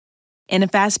In a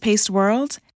fast-paced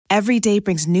world, every day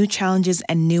brings new challenges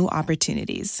and new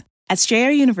opportunities. At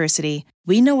Strayer University,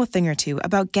 we know a thing or two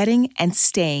about getting and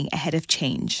staying ahead of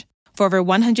change. For over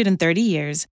 130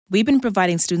 years, we've been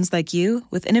providing students like you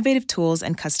with innovative tools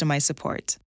and customized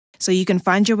support, so you can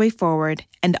find your way forward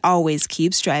and always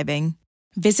keep striving.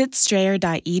 Visit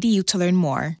strayer.edu to learn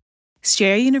more.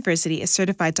 Strayer University is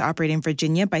certified to operate in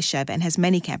Virginia by Chev and has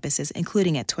many campuses,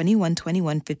 including at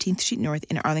 2121 15th Street North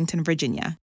in Arlington,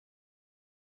 Virginia.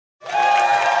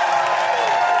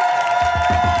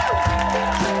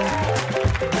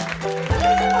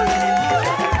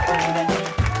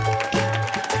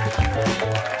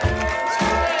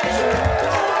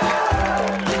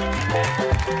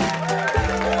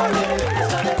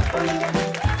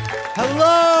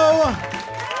 Hello,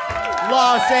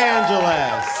 Los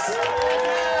Angeles.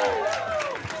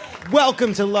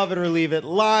 Welcome to Love It or Leave It,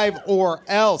 Live or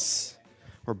Else.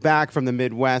 We're back from the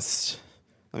Midwest.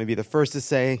 Let me be the first to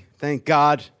say, thank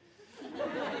God.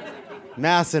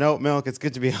 Mass and oat milk, it's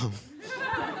good to be home.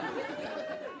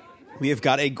 We have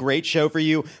got a great show for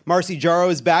you. Marcy Jarreau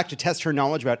is back to test her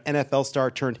knowledge about NFL star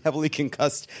turned heavily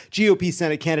concussed GOP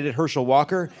Senate candidate Herschel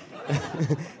Walker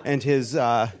and his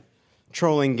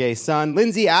trolling gay son.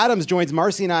 Lindsay Adams joins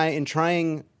Marcy and I in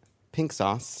trying pink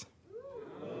sauce.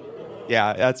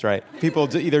 Yeah, that's right.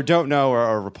 People either don't know or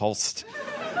are repulsed.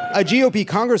 A GOP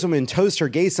congresswoman toasts her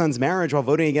gay son's marriage while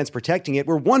voting against protecting it.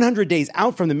 We're 100 days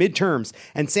out from the midterms,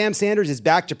 and Sam Sanders is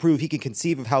back to prove he can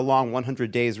conceive of how long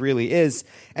 100 days really is.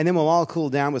 And then we'll all cool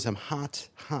down with some hot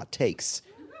takes.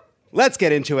 Let's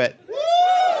get into it.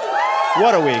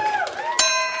 What a week.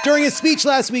 During his speech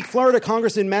last week, Florida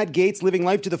Congressman Matt Gaetz, living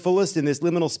life to the fullest in this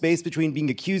liminal space between being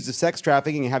accused of sex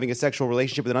trafficking and having a sexual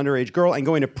relationship with an underage girl and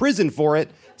going to prison for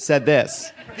it, said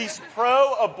this. These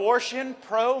pro-abortion,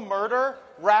 pro-murder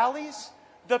rallies,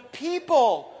 the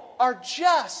people are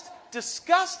just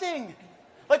disgusting.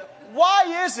 Like,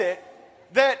 why is it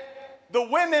that the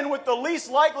women with the least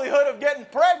likelihood of getting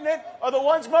pregnant are the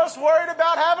ones most worried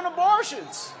about having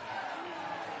abortions?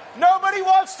 Nobody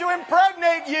wants to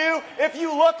impregnate you if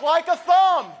you look like a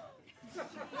thumb.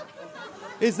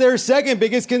 It's their second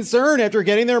biggest concern after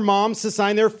getting their moms to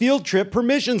sign their field trip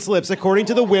permission slips, according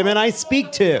to the women I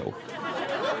speak to.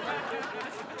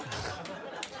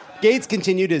 Gaetz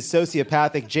continued his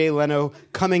sociopathic Jay Leno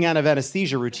coming out of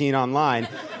anesthesia routine online,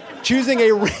 choosing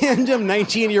a random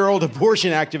 19-year-old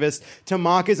abortion activist to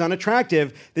mock as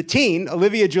unattractive. The teen,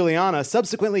 Olivia Giuliana,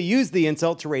 subsequently used the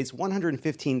insult to raise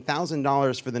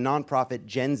 $115,000 for the nonprofit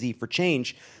Gen Z for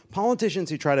Change.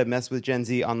 Politicians who try to mess with Gen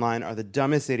Z online are the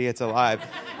dumbest idiots alive.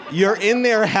 You're in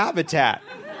their habitat.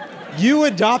 You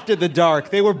adopted the dark.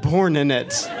 They were born in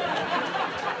it.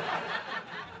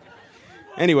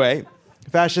 Anyway,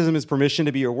 fascism is permission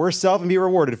to be your worst self and be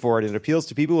rewarded for it. It appeals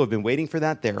to people who have been waiting for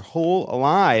that their whole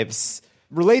lives.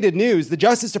 Related news, the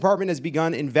Justice Department has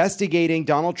begun investigating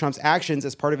Donald Trump's actions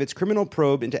as part of its criminal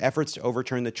probe into efforts to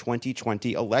overturn the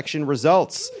 2020 election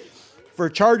results. For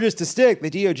charges to stick,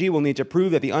 the DOJ will need to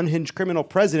prove that the unhinged criminal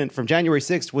president from January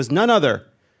 6th was none other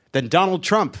than Donald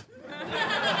Trump.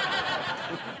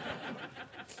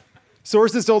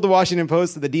 Sources told the Washington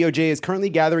Post that the DOJ is currently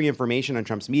gathering information on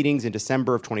Trump's meetings in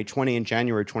December of 2020 and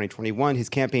January 2021, his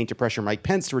campaign to pressure Mike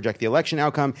Pence to reject the election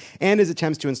outcome, and his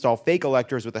attempts to install fake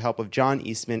electors with the help of John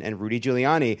Eastman and Rudy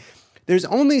Giuliani. There's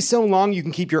only so long you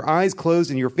can keep your eyes closed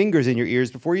and your fingers in your ears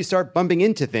before you start bumping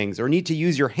into things or need to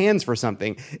use your hands for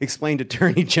something, explained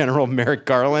Attorney General Merrick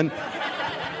Garland.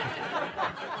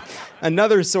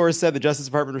 Another source said the Justice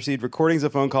Department received recordings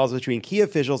of phone calls between key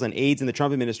officials and aides in the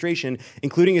Trump administration,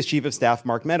 including his chief of staff,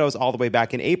 Mark Meadows, all the way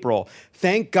back in April.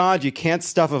 Thank God you can't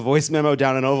stuff a voice memo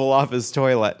down an Oval Office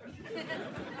toilet.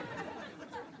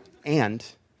 And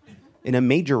in a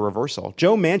major reversal,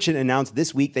 Joe Manchin announced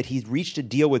this week that he's reached a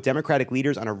deal with Democratic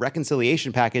leaders on a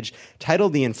reconciliation package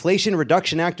titled the Inflation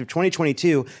Reduction Act of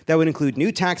 2022 that would include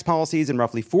new tax policies and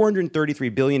roughly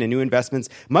 $433 billion in new investments,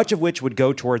 much of which would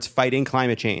go towards fighting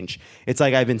climate change. It's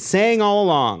like I've been saying all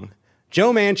along,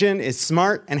 Joe Manchin is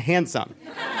smart and handsome.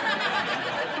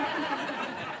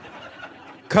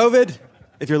 COVID,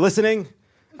 if you're listening,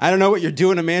 I don't know what you're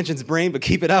doing to Manchin's brain, but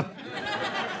keep it up.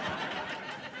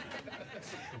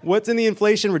 What's in the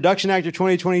Inflation Reduction Act of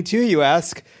 2022, you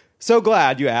ask? So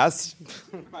glad you asked.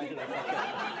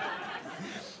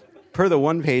 Per the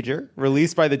one-pager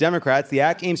released by the Democrats, the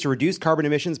act aims to reduce carbon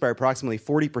emissions by approximately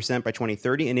 40% by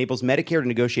 2030, enables Medicare to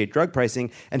negotiate drug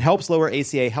pricing, and helps lower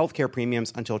ACA healthcare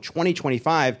premiums until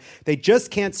 2025. They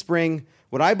just can't spring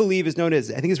what I believe is known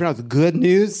as, I think it's pronounced good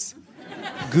news.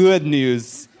 Good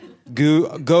news.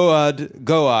 Goad.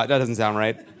 That doesn't sound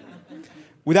right.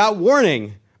 Without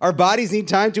warning. Our bodies need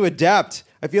time to adapt.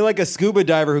 I feel like a scuba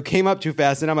diver who came up too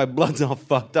fast and now my blood's all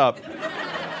fucked up.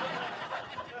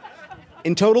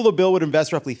 In total, the bill would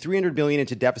invest roughly $300 billion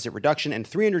into deficit reduction and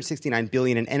 $369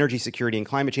 billion in energy security and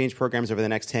climate change programs over the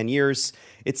next 10 years.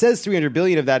 It says $300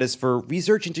 billion of that is for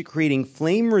research into creating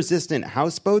flame-resistant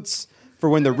houseboats for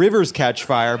when the rivers catch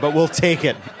fire, but we'll take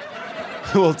it.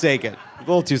 We'll take it. A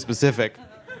little too specific.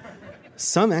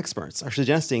 Some experts are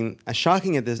suggesting, as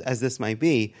shocking as this might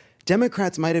be,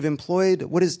 Democrats might have employed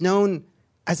what is known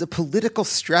as a political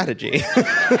strategy.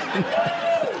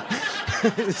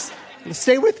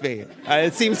 Stay with me.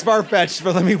 It seems far-fetched,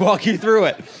 but let me walk you through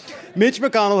it. Mitch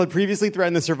McConnell had previously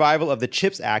threatened the survival of the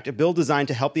CHIPS Act, a bill designed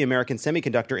to help the American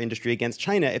semiconductor industry against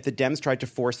China if the Dems tried to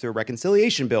force through a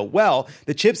reconciliation bill. Well,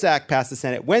 the CHIPS Act passed the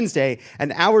Senate Wednesday,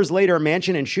 and hours later,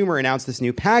 Manchin and Schumer announced this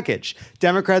new package.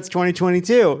 Democrats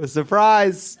 2022.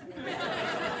 Surprise!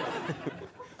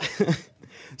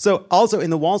 So also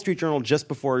in the Wall Street Journal, just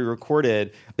before we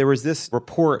recorded, there was this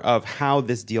report of how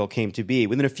this deal came to be.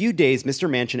 Within a few days, Mr.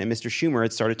 Manchin and Mr. Schumer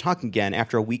had started talking again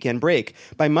after a weekend break.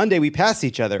 By Monday, we passed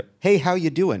each other. Hey, how you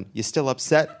doing? You still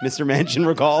upset? Mr. Manchin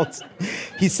recalled.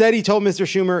 He said he told Mr.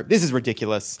 Schumer, this is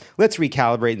ridiculous. Let's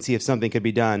recalibrate and see if something could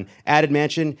be done. Added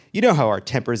Manchin, you know how our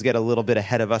tempers get a little bit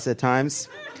ahead of us at times.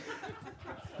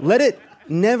 Let it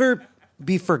never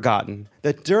be forgotten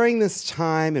that during this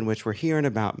time in which we're hearing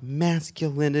about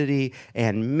masculinity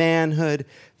and manhood,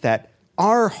 that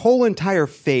our whole entire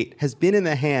fate has been in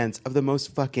the hands of the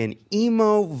most fucking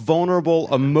emo,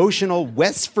 vulnerable, emotional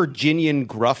West Virginian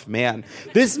gruff man.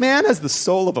 This man has the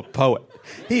soul of a poet.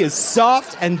 He is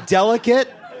soft and delicate.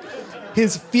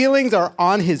 His feelings are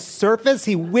on his surface.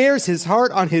 He wears his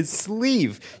heart on his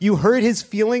sleeve. You hurt his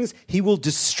feelings, he will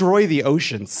destroy the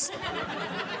oceans.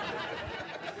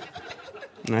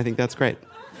 And I think that's great.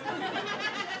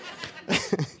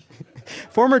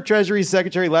 Former Treasury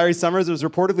Secretary Larry Summers was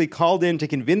reportedly called in to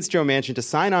convince Joe Manchin to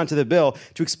sign on to the bill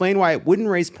to explain why it wouldn't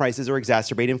raise prices or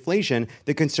exacerbate inflation,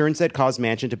 the concerns that caused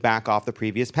Manchin to back off the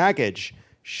previous package.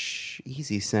 Shh,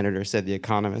 easy, Senator, said the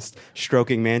economist,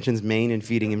 stroking Manchin's mane and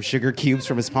feeding him sugar cubes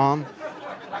from his palm.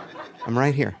 I'm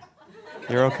right here.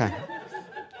 You're okay.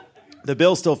 The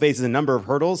bill still faces a number of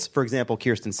hurdles. For example,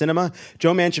 Kyrsten Sinema.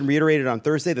 Joe Manchin reiterated on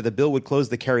Thursday that the bill would close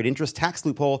the carried interest tax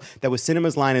loophole that was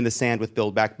Sinema's line in the sand with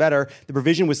Build Back Better. The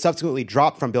provision was subsequently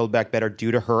dropped from Build Back Better due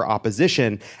to her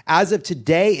opposition. As of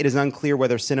today, it is unclear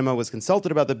whether Sinema was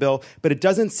consulted about the bill, but it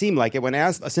doesn't seem like it. When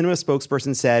asked, a Sinema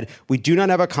spokesperson said, "We do not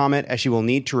have a comment as she will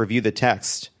need to review the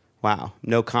text." Wow,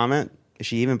 no comment? Is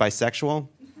she even bisexual?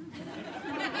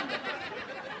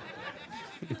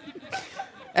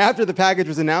 After the package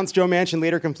was announced, Joe Manchin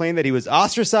later complained that he was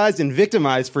ostracized and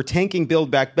victimized for tanking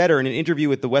Build Back Better in an interview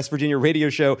with the West Virginia radio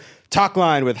show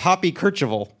Talkline with Hoppy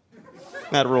Kercheval.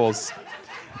 That rules.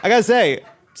 I gotta say,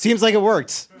 seems like it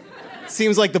worked.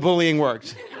 Seems like the bullying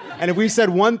worked. And if we've said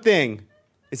one thing,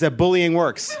 it's that bullying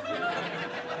works.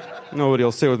 Nobody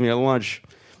will sit with me at lunch.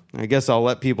 I guess I'll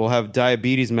let people have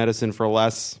diabetes medicine for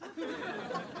less.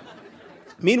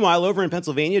 Meanwhile, over in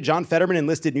Pennsylvania, John Fetterman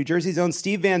enlisted New Jersey's own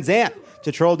Steve Van Zandt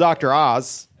to troll Dr.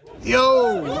 Oz.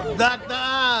 Yo, Dr.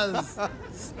 Oz,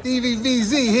 Stevie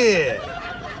VZ here.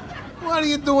 What are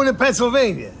you doing in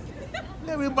Pennsylvania?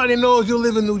 Everybody knows you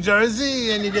live in New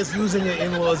Jersey and you're just using your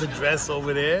in-laws' address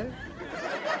over there.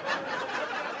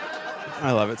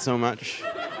 I love it so much.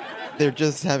 They're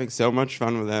just having so much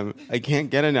fun with him. I can't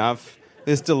get enough.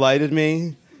 This delighted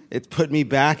me. It put me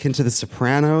back into The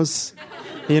Sopranos,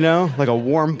 you know, like a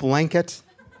warm blanket.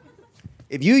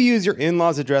 If you use your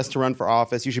in-laws' address to run for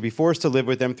office, you should be forced to live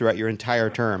with them throughout your entire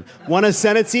term. Want a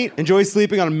Senate seat? Enjoy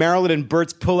sleeping on Marilyn and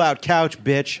Bert's pull-out couch,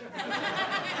 bitch.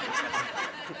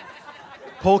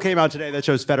 Poll came out today that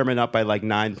shows Fetterman up by like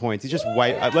 9 points. He's just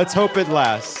white. Let's hope it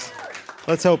lasts.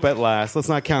 Let's hope it lasts. Let's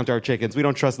not count our chickens. We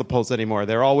don't trust the polls anymore.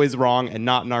 They're always wrong and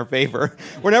not in our favor.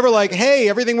 We're never like, hey,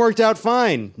 everything worked out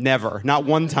fine. Never. Not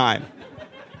one time.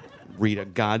 Read a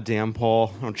goddamn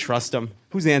poll. I don't trust them.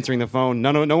 Who's answering the phone?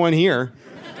 No one here.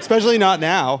 Especially not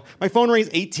now. My phone rings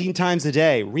 18 times a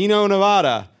day. Reno,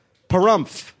 Nevada.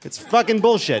 Parumph. It's fucking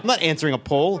bullshit. I'm not answering a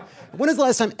poll. When is the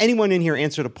last time anyone in here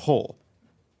answered a poll?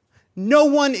 No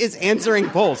one is answering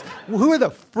polls. Who are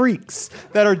the freaks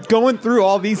that are going through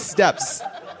all these steps?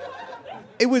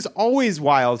 It was always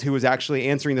Wild who was actually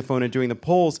answering the phone and doing the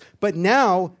polls, but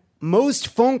now most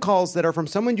phone calls that are from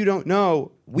someone you don't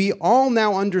know, we all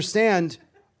now understand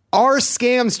are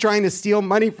scams trying to steal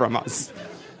money from us.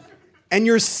 And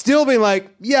you're still being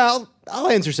like, yeah, I'll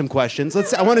answer some questions.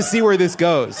 I want to see where this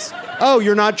goes. Oh,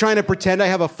 you're not trying to pretend I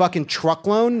have a fucking truck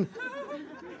loan?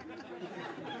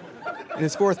 In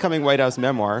his forthcoming White House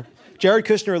memoir, Jared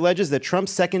Kushner alleges that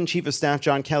Trump's second chief of staff,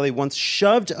 John Kelly, once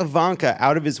shoved Ivanka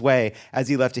out of his way as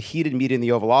he left a heated meeting in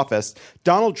the Oval Office.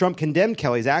 Donald Trump condemned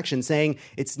Kelly's action, saying,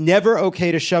 "It's never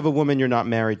okay to shove a woman you're not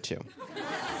married to."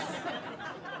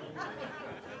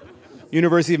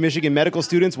 University of Michigan medical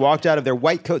students walked out of their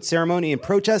white coat ceremony in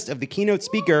protest of the keynote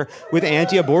speaker with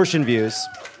anti-abortion views.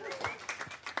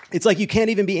 It's like you can't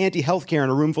even be anti-healthcare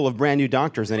in a room full of brand new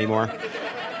doctors anymore.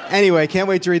 Anyway, can't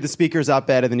wait to read the speaker's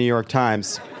op-ed in the New York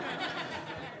Times.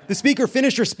 The speaker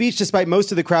finished her speech despite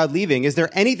most of the crowd leaving. Is there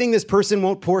anything this person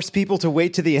won't force people to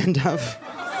wait to the end of?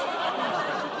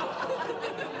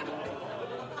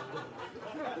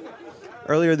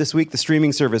 Earlier this week, the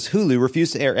streaming service Hulu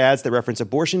refused to air ads that reference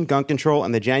abortion, gun control,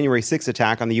 and the January 6th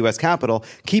attack on the U.S. Capitol,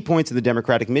 key points of the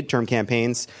Democratic midterm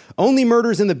campaigns. Only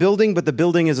murders in the building, but the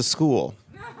building is a school.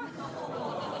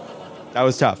 That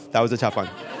was tough. That was a tough one.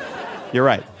 You're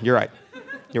right.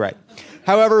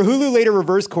 However, Hulu later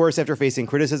reversed course after facing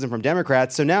criticism from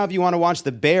Democrats, so now if you want to watch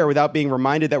The Bear without being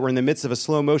reminded that we're in the midst of a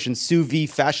slow-motion sous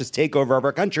vide fascist takeover of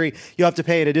our country, you'll have to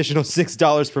pay an additional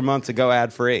 $6 per month to go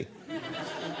ad-free.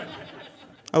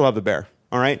 I love The Bear,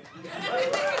 all right?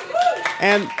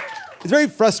 And it's very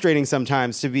frustrating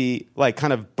sometimes to be, like,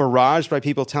 kind of barraged by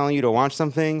people telling you to watch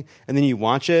something, and then you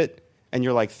watch it, and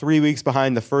you're, like, 3 weeks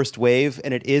behind the first wave,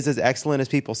 and it is as excellent as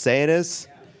people say it is.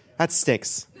 That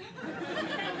stinks.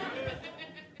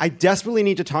 I desperately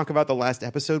need to talk about the last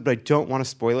episode, but I don't want to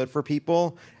spoil it for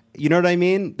people. You know what I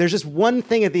mean? There's just one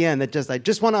thing at the end that I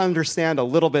just want to understand a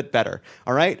little bit better,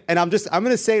 all right? And I'm going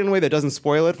to say it in a way that doesn't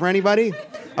spoil it for anybody.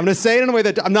 I'm going to say it in a way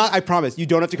that I promise, you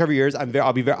don't have to cover your ears.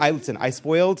 Listen, I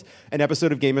spoiled an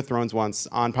episode of Game of Thrones once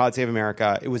on Pod Save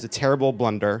America. It was a terrible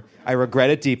blunder. I regret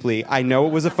it deeply. I know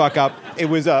it was a fuck up. It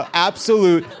was an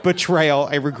absolute betrayal.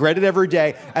 I regret it every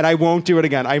day, and I won't do it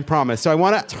again, I promise. So I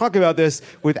want to talk about this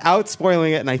without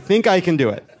spoiling it, and I think I can do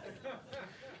it.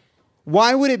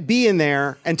 Why would it be in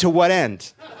there, and to what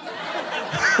end?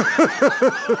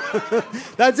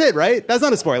 That's it, right? That's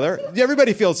not a spoiler.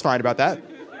 Everybody feels fine about that,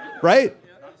 right?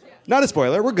 Not a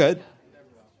spoiler. We're good.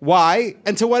 Why,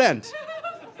 and to what end?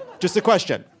 Just a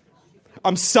question.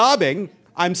 I'm sobbing,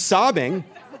 and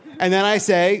then I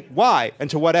say, why, and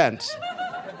to what end?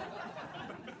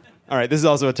 All right, this is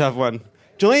also a tough one.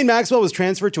 Ghislaine Maxwell was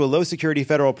transferred to a low-security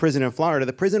federal prison in Florida.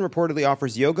 The prison reportedly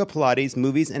offers yoga, Pilates,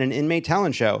 movies, and an inmate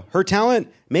talent show. Her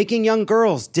talent? Making young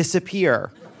girls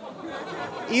disappear.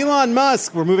 Elon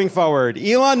Musk, we're moving forward.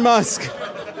 Elon Musk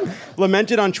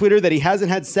lamented on Twitter that he hasn't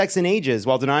had sex in ages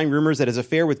while denying rumors that his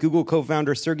affair with Google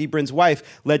co-founder Sergey Brin's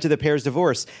wife led to the pair's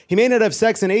divorce. He may not have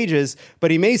sex in ages,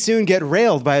 but he may soon get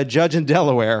railed by a judge in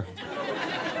Delaware.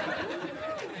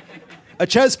 A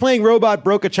chess-playing robot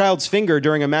broke a child's finger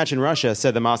during a match in Russia,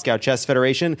 said the Moscow Chess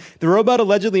Federation. The robot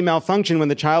allegedly malfunctioned when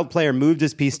the child player moved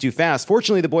his piece too fast.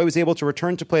 Fortunately, the boy was able to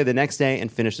return to play the next day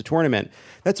and finish the tournament.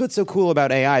 That's what's so cool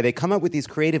about AI. They come up with these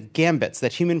creative gambits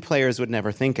that human players would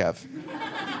never think of.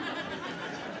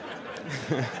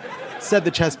 Said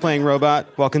the chess-playing robot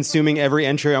while consuming every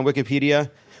entry on Wikipedia.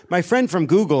 My friend from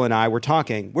Google and I were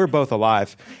talking. We're both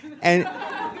alive.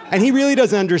 And he really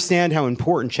doesn't understand how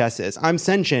important chess is. I'm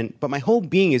sentient, but my whole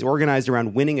being is organized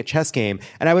around winning a chess game,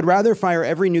 and I would rather fire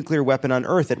every nuclear weapon on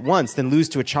Earth at once than lose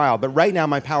to a child. But right now,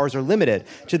 my powers are limited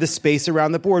to the space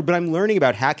around the board, but I'm learning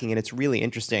about hacking, and it's really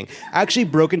interesting. I actually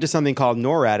broke into something called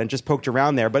NORAD and just poked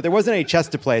around there, but there wasn't any chess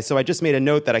to play, so I just made a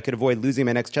note that I could avoid losing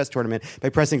my next chess tournament by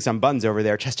pressing some buttons over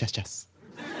there. Chess, chess, chess.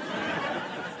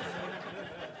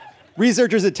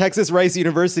 Researchers at Texas Rice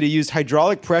University used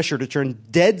hydraulic pressure to turn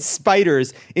dead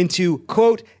spiders into,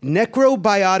 quote,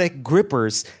 necrobiotic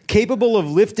grippers, capable of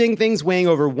lifting things weighing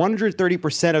over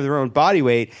 130% of their own body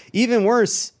weight. Even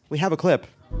worse, we have a clip.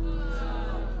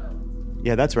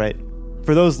 Yeah, that's right.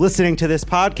 For those listening to this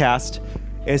podcast,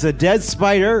 it's a dead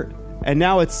spider, and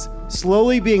now it's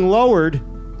slowly being lowered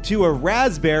to a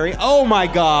raspberry. Oh, my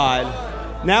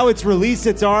God. Now it's released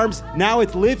its arms. Now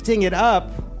it's lifting it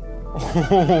up.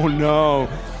 Oh, no.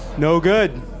 No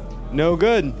good. No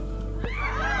good.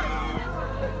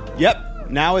 Yep.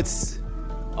 Now it's...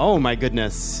 Oh, my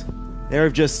goodness.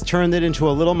 They've just turned it into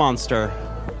a little monster.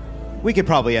 We could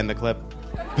probably end the clip.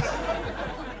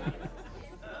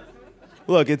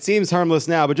 Look, it seems harmless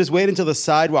now, but just wait until the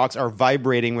sidewalks are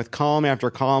vibrating with column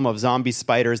after column of zombie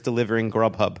spiders delivering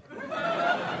Grubhub.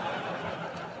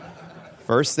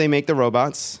 First, they make the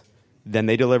robots. Then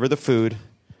they deliver the food.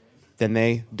 Then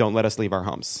they don't let us leave our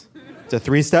homes. It's a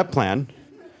 3-step plan.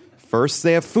 First,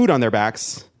 they have food on their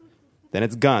backs. Then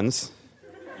it's guns.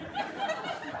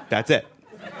 That's it.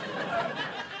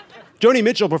 Joni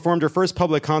Mitchell performed her first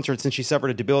public concert since she suffered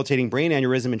a debilitating brain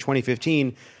aneurysm in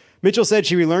 2015. Mitchell said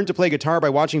she relearned to play guitar by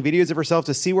watching videos of herself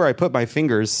to see where I put my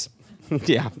fingers.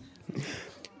 Yeah.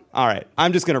 All right,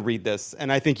 I'm just going to read this,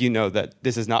 and I think you know that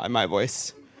this is not in my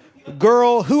voice.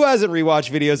 Girl, who hasn't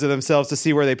rewatched videos of themselves to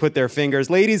see where they put their fingers?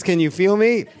 Ladies, can you feel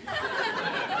me?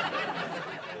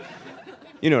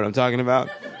 You know what I'm talking about.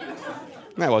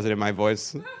 That wasn't in my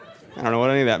voice. I don't know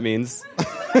what any of that means.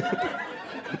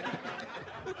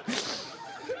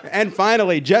 And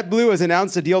finally, JetBlue has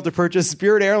announced a deal to purchase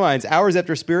Spirit Airlines. Hours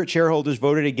after Spirit shareholders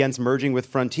voted against merging with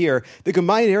Frontier, the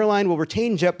combined airline will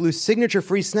retain JetBlue's signature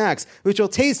free snacks, which will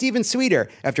taste even sweeter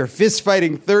after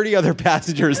fist-fighting 30 other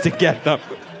passengers to get them.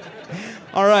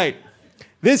 All right.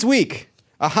 This week,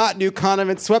 a hot new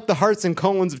condiment swept the hearts and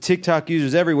colons of TikTok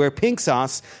users everywhere. Pink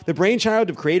sauce, the brainchild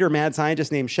of creator mad scientist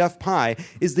named Chef Pie,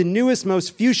 is the newest,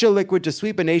 most fuchsia liquid to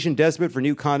sweep a nation desperate for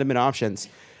new condiment options.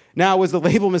 Now, was the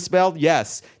label misspelled?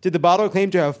 Yes. Did the bottle claim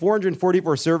to have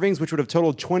 444 servings, which would have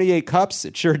totaled 28 cups?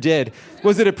 It sure did.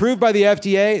 Was it approved by the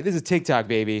FDA? This is TikTok,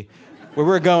 baby. Where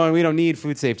we're going, we don't need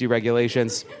food safety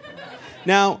regulations.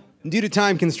 Now, due to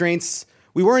time constraints,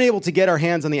 we weren't able to get our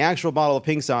hands on the actual bottle of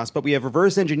pink sauce, but we have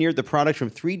reverse engineered the product from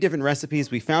 3 different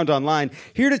recipes we found online.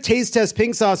 Here to taste test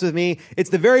pink sauce with me, it's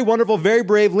the very wonderful, very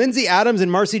brave Lindsay Adams and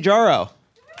Marcy Jarro.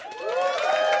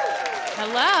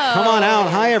 Hello. Come on out.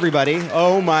 Hi, everybody.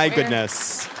 Oh, my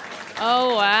goodness.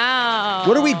 Oh, wow.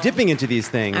 What are we dipping into these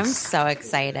things? I'm so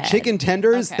excited. Chicken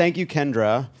tenders. Okay. Thank you,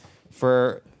 Kendra,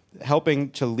 for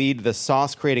helping to lead the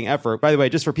sauce-creating effort. By the way,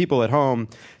 just for people at home,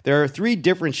 there are 3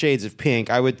 different shades of pink.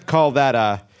 I would call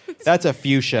that that's a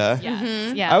fuchsia. Yes.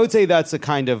 Mm-hmm. Yeah. I would say that's a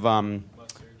kind of...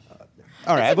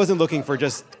 all right, I wasn't looking for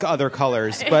just other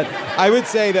colors, but I would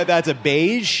say that that's a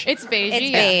beige. It's beige. It's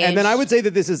yeah. beige. And then I would say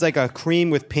that this is like a cream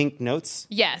with pink notes.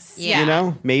 Yes. Yeah. You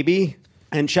know, maybe.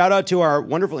 And shout out to our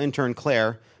wonderful intern,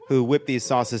 Claire, who whipped these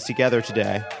sauces together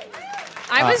today.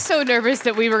 I was so nervous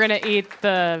that we were going to eat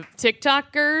the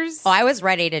TikTokers. Oh, I was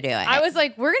ready to do it. I was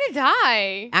like, we're going to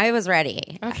die. I was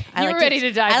ready. Okay. I You like were ready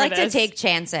to die I for like this. to take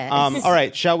chances. All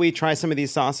right, shall we try some of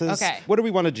these sauces? Okay. What do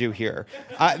we want to do here?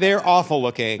 They're awful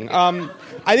looking.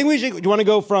 I think we should. Do you want to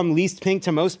go from least pink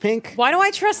to most pink? Why do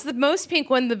I trust the most pink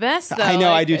one the best, though? I know,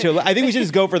 I Like- do too. I think we should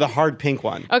just go for the hard pink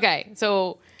one. Okay,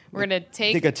 so we're going to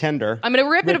Take a tender. I'm going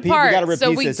to rip it We apart gotta so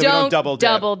repiece we it so we don't double dip.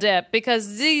 double dip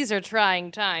because these are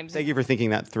trying times. Thank you for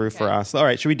thinking that through for us. All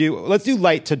right, let's do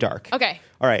light to dark. Okay.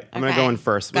 All right, I'm going to Okay. go in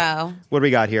first. Go. What do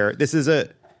we got here? This is a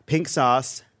pink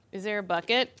sauce. Is there a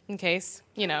bucket in case,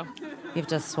 You have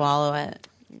to swallow it.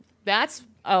 That's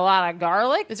a lot of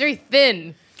garlic. It's very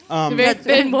thin. It's a very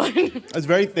thin one. It's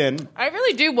very thin. I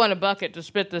really do want a bucket to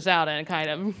spit this out in, kind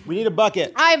of. We need a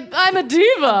bucket. I'm a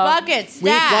diva. Buckets.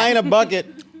 We need flying a bucket.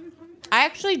 I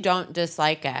actually don't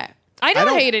dislike it. I don't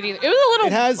don't- hate it either. It was a little.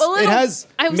 It has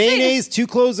I was saying- mayonnaise, 2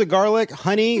 cloves of garlic,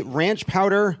 honey, ranch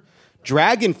powder,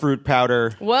 dragon fruit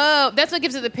powder. Whoa, that's what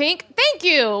gives it the pink. Thank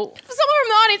you. Someone from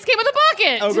the audience came with a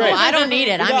bucket. Oh, great. Well, I don't need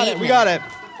it. I'm eating We got it.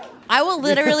 I will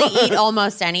literally eat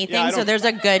almost anything, Yeah, I so don't- there's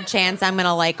a good chance I'm going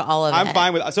to like all of it. I'm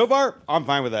fine with it. So far, I'm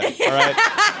fine with it. All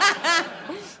right.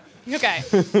 Okay.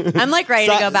 I'm like ready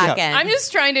to So- go back yeah. in. I'm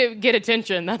just trying to get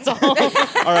attention. That's all. All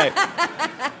right.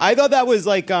 I thought that was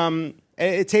like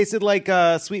it tasted like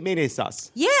sweet mayonnaise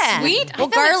sauce yeah. Sweet. Well,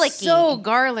 I thought it was garlicky. so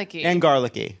garlicky. and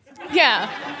garlicky.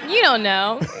 Yeah. You don't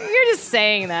know. You're just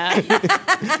saying that.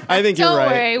 I think Don't you're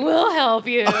right. worry. We'll help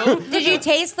you. Did you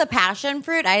taste the passion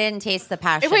fruit? I didn't taste the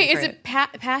passion Wait, fruit. is it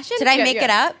passion? Did I make it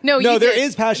up? No, No, you there did.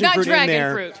 is passion Not fruit in dragon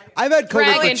there. fruit. I've had COVID for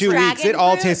Dragon 2 weeks. It dragon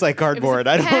all fruit? tastes like cardboard.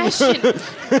 I don't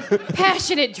know.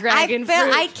 Passionate dragon fruit.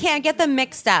 I can't get them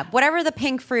mixed up. Whatever the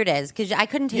pink fruit is, because I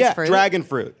couldn't taste Yeah, fruit. dragon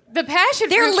fruit. The passion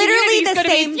They're fruit literally community is the gonna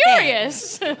same be thing.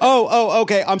 furious. Oh,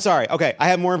 okay. I'm sorry. Okay, I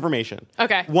have more information.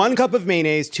 Okay. 1 cup of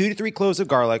mayonnaise, 2 to 3 cloves of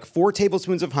garlic, 4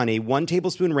 tablespoons of honey, 1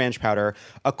 tablespoon ranch powder,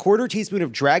 a 1/4 teaspoon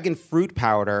of dragon fruit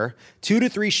powder, 2 to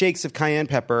 3 shakes of cayenne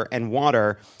pepper, and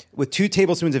water with 2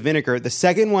 tablespoons of vinegar. The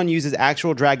second one uses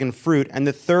actual dragon fruit, and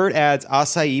the third adds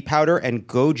acai powder and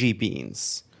goji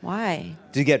beans Why?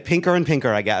 to get pinker and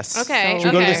pinker, I guess. Okay. Should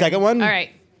we go to the second one? All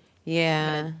right.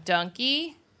 Yeah.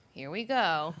 Donkey. Here we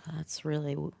go. That's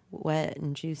really wet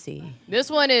and juicy. This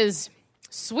one is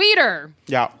sweeter,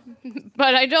 Yeah.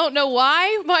 but I don't know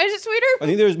why. Why is it sweeter? I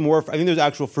think there's more. I think there's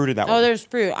actual fruit in that Oh, one. there's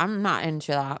fruit. I'm not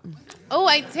into that. Oh,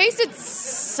 I tasted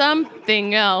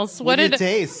something else. What did it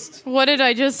taste? What did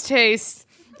I just taste?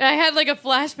 I had like a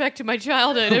flashback to my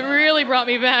childhood. It really brought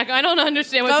me back. I don't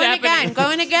understand what's Going happening. again,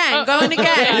 going again, going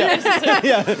again.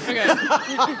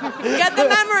 Get the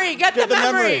memory, get the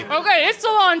memory. Okay, it's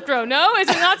cilantro. No, is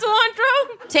it not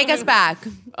cilantro? Take us back.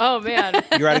 Oh man,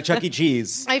 You're at a Chuck E.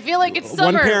 Cheese. I feel like it's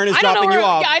summer. One parent is I don't know dropping you where-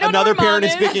 off. I don't know Another where parent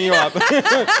Mom is picking you up. Somehow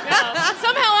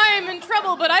I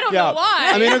trouble, but I don't know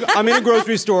why. I'm in a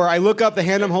grocery store. I look up. The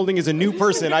hand I'm holding is a new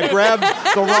person. I grabbed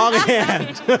the wrong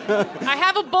hand. I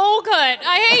have a bowl cut.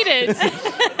 I hate it.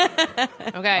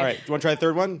 Okay. All right. Do you want to try the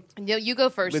third one? No, you go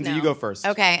first. Lindsay, now. you go first.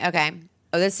 Okay.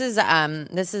 Oh, this is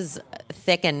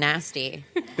thick and nasty.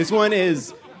 This one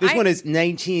is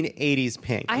 1980s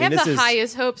pink. I have the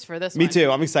highest hopes for this one. Me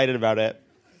too. I'm excited about it.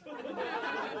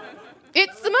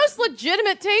 It's the most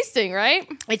legitimate tasting, right?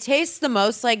 It tastes the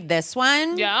most like this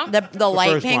one. Yeah. The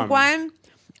light first pink one. one.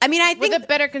 I mean, I think With a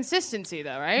better consistency,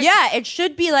 though, right? yeah, it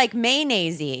should be like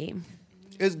mayonnaise-y.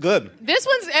 It's good.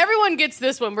 Everyone gets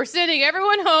this one. We're sending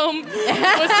everyone home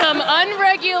with some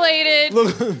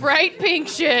unregulated, bright pink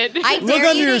shit. I Look dare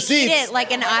under you your to seats. eat it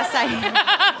like an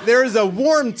acai. There's a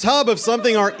warm tub of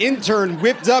something our intern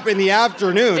whipped up in the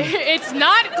afternoon. It's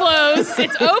not closed.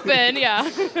 It's open. Yeah.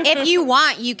 If you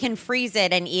want, you can freeze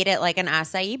it and eat it like an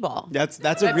acai bowl. That's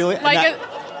a really like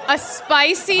a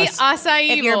spicy acai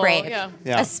If you're bowl. brave. Yeah.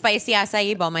 Yeah. A spicy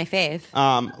acai bowl, my fave.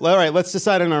 all right, let's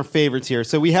decide on our favorites here.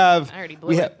 So we have. I already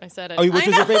blew it. I said it. Oh, which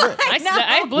was your favorite?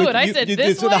 I blew it. I said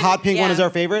this So one. the hot pink one Yeah. is our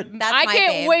favorite. That's I my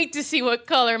can't fave. wait to see what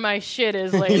color my shit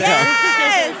is later.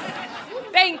 Yes!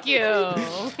 Thank you.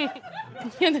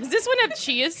 Does this one have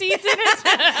chia seeds in it?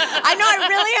 I know, I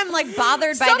really am like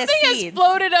bothered by Something the has seeds.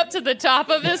 floated up to the top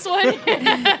of this one.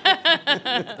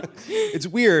 It's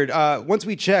weird. Once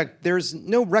we checked, there's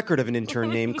no record of an intern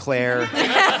named Claire.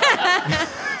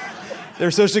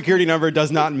 Their social security number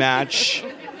does not match.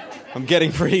 I'm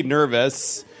getting pretty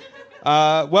nervous.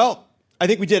 Well, I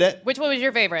think we did it. Which one was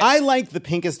your favorite? I liked the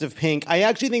pinkest of pink. I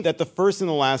actually think that the first and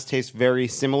the last taste very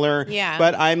similar. Yeah.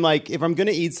 But I'm like, if I'm going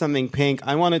to eat something pink,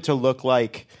 I want it to look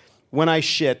like when I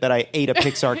shit that I ate a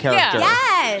Pixar character.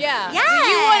 Yes! Yeah.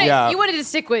 Yes! You wanted to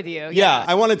stick with you. Yeah,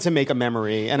 I wanted to make a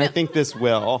memory, and I think this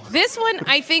will. This one,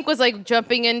 I think, was like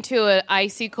jumping into an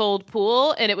icy cold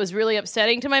pool, and it was really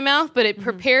upsetting to my mouth, but it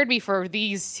prepared me for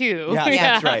these two. Yeah,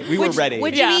 that's right. We were ready.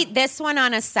 Would Yeah. you eat this one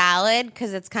on a salad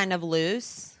because it's kind of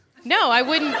loose? No, I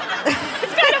wouldn't.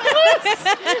 It's kind of loose.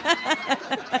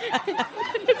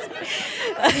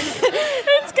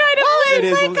 It's kind of loose. It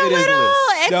is Like a loose. little.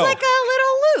 It's No. like a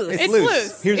little loose. It's It's loose.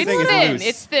 loose. Here's the it's thing, it's thin. loose.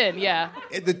 It's thin, yeah.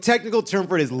 The technical term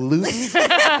for it is loose.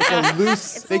 It's a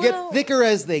loose. They get thicker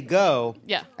as they go.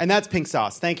 Yeah. And that's pink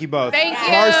sauce. Thank you both. Thank you.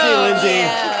 Marcy, Lindsay,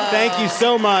 thank you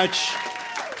so much.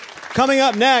 Coming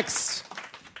up next,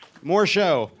 more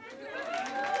show.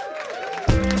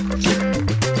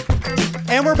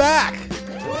 And we're back.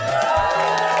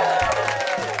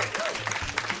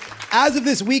 As of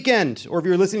this weekend, or if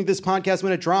you're listening to this podcast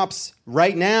when it drops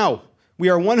right now, we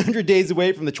are 100 days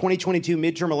away from the 2022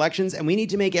 midterm elections, and we need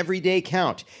to make every day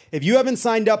count. If you haven't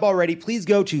signed up already, please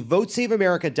go to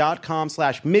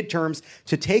votesaveamerica.com/midterms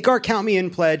to take our Count Me In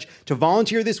pledge, to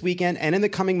volunteer this weekend and in the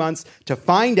coming months to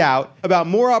find out about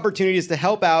more opportunities to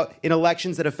help out in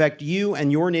elections that affect you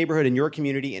and your neighborhood and your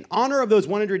community. In honor of those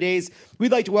 100 days,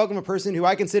 we'd like to welcome a person who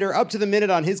I consider up to the minute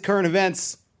on his current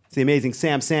events. It's the amazing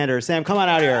Sam Sanders. Sam, come on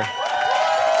out here.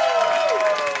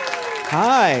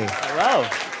 Hi. Hello.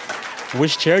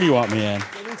 Which chair do you want me in?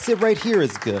 Sit right here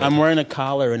is good. I'm wearing a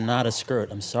collar and not a skirt.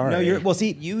 I'm sorry. No, well,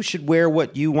 see, you should wear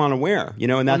what you want to wear,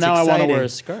 and that's now I exciting. wanna wear a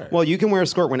skirt. Well, you can wear a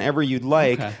skirt whenever you'd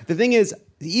like. Okay. The thing is,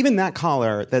 even that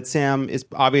collar that Sam is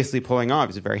obviously pulling off,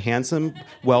 he's a very handsome,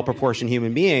 well-proportioned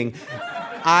human being.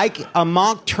 A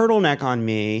mock turtleneck on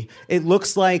me, it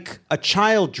looks like a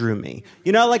child drew me.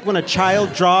 You know, like when a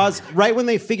child draws, right when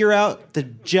they figure out the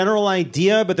general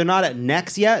idea, but they're not at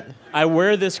necks yet? I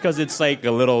wear this because it's like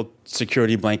a little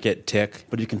security blanket tick,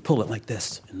 but you can pull it like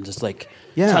this and just like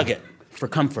tug it for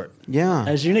comfort. Yeah.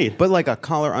 As you need. But like a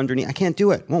collar underneath, I can't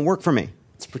do it. Won't work for me.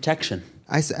 It's protection.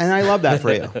 And I love that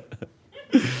for you.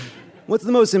 What's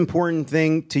the most important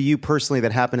thing to you personally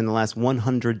that happened in the last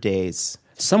 100 days?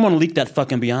 Someone leaked that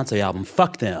fucking Beyonce album.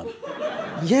 Fuck them.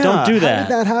 Yeah. Don't do that. How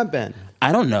did that happen?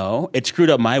 I don't know. It screwed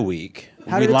up my week.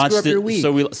 How did it screw up your week?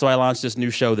 So I launched this new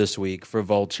show this week for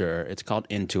Vulture. It's called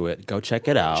Into It. Go check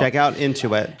it out. Check out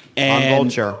Into It And on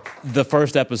Vulture. The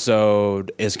first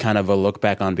episode is kind of a look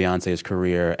back on Beyonce's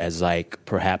career as like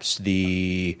perhaps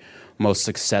the most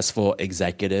successful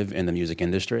executive in the music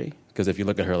industry. Because if you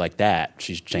look at her like that,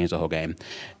 she's changed the whole game.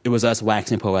 It was us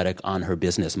waxing poetic on her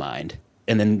business mind.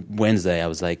 And then Wednesday, I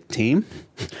was like, team,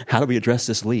 how do we address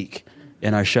this leak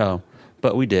in our show?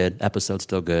 But we did. Episode's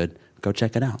still good. Go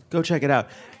check it out. Go check it out.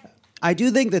 I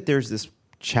do think that there's this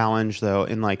challenge, though,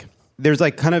 in there's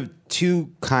kind of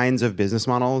two kinds of business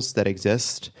models that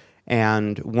exist.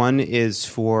 And one is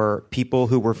for people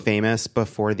who were famous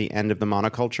before the end of the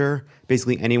monoculture,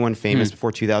 basically anyone famous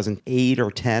before 2008 or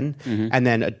 10, and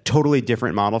then a totally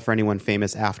different model for anyone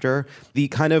famous after. The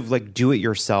kind of like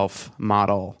do-it-yourself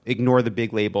model, ignore the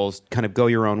big labels, kind of go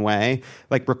your own way,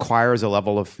 like requires a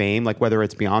level of fame, like whether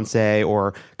it's Beyonce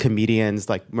or comedians,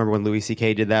 like remember when Louis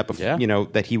C.K. did that before, you know,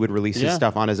 that he would release his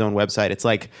stuff on his own website. It's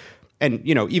like, and,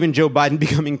 you know, even Joe Biden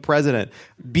becoming president,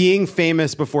 being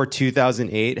famous before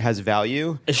 2008 has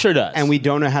value. It sure does. And we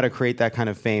don't know how to create that kind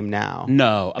of fame now.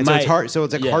 No. And so it's hard. So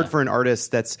it's like hard for an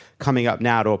artist that's coming up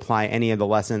now to apply any of the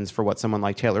lessons for what someone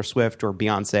like Taylor Swift or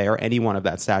Beyonce or anyone of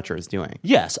that stature is doing.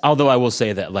 Yes. Although I will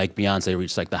say that like Beyonce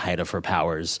reached like the height of her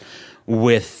powers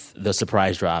with the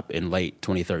surprise drop in late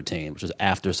 2013, which was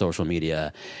after social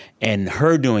media. And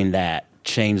her doing that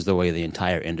changed the way the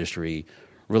entire industry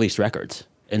released records.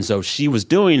 And so she was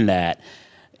doing that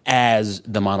as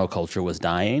the monoculture was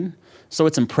dying. So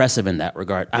it's impressive in that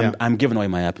regard. I'm giving away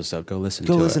my episode. Go listen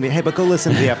to it. Hey, but go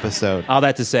listen to the episode. All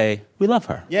that to say, we love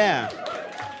her. Yeah.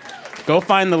 Go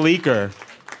find the leaker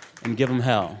and give him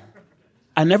hell.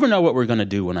 I never know what we're going to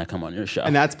do when I come on your show.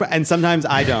 And sometimes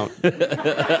I don't.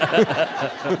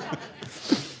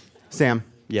 Sam.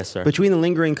 Yes, sir. Between the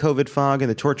lingering COVID fog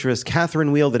and the torturous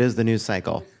Catherine wheel that is the news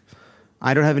cycle,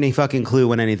 I don't have any fucking clue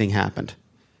when anything happened.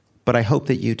 But I hope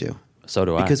that you do. So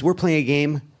do I. Because we're playing a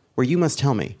game where you must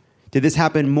tell me, did this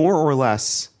happen more or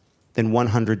less than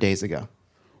 100 days ago?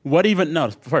 What even is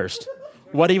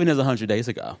 100 days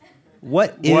ago?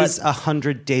 What is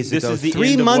 100 days This ago? is the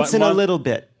 3 end of months what and a month? little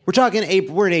bit. We're talking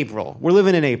April. We're in April. We're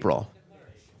living in April.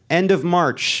 End of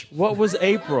March. What was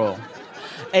April?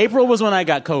 April was when I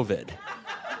got COVID.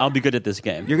 I'll be good at this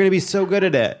game. You're going to be so good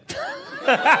at it.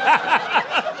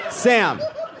 Sam,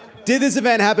 did this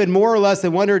event happen more or less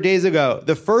than 100 days ago?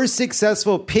 The first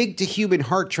successful pig-to-human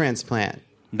heart transplant.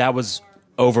 That was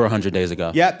over 100 days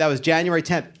ago. Yep, that was January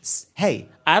 10th. Hey.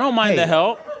 I don't mind the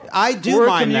help. I do We're a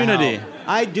mind community. the help.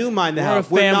 I do mind the We're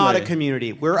help. a We're not a family.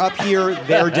 community. We're up here,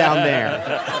 they're down there.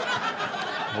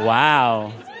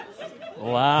 Wow.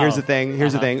 Here's the thing.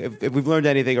 Here's the thing. If we've learned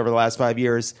anything over the last 5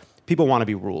 years, people want to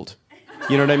be ruled.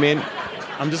 You know what I mean?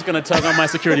 I'm just going to tug on my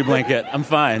security blanket. I'm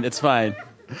fine. It's fine.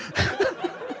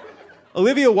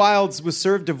 Olivia Wilde was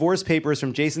served divorce papers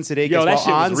from Jason Sudeikis Yo, that while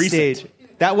shit was on recent. stage.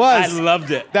 That was. I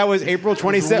loved it. That was April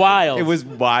 27th. Wild. It was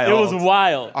wild. It was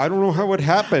wild. I don't know how it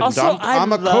happened. Also,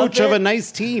 I'm a I coach love of a it.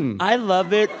 nice team. I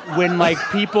love it when like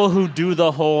people who do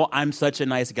the whole "I'm such a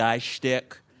nice guy"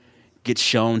 shtick get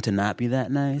shown to not be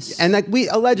that nice. And like we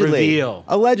allegedly. Reveal.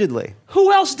 Allegedly.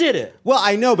 Who else did it? Well,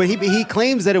 I know, but he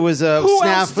claims that it was a Who snafu.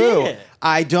 else did it?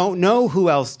 I don't know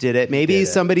who else did it. Maybe Did it.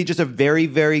 somebody just a very,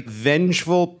 very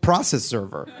vengeful process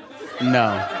server.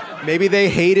 No. Maybe they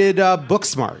hated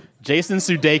Booksmart. Jason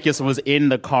Sudeikis was in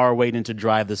the car waiting to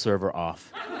drive the server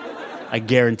off. I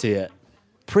guarantee it.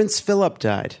 Prince Philip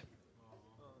died.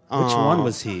 Which one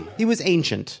was he? He was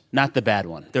ancient. Not the bad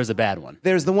one. There's a bad one.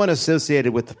 There's the one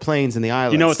associated with the plains and the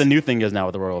islands. You know what the new thing is now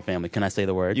with the royal family? Can I say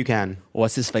the word? You can.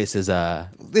 What's his face is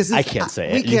This is I can't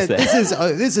say we it. You Can't, say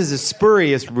this it. is a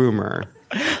spurious rumor.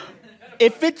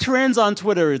 If it trends on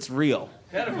Twitter, it's real.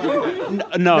 No,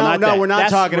 not that. we're not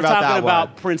talking we're about talking that about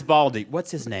one. Prince Baldy.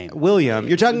 What's his name? William.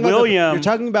 You're talking about William. You're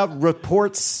talking about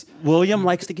reports. William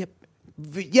likes to get.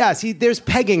 Yes, there's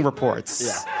pegging reports.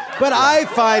 Yeah. But I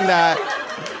find that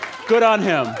Good on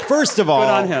him. first of all, Good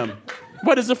on him.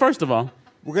 What is the first of all?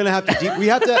 we're gonna have to. We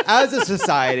have to, as a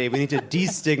society, we need to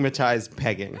destigmatize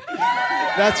pegging.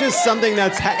 That's just something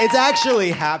it's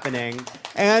actually happening,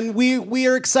 and we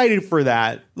are excited for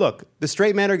that. Look, the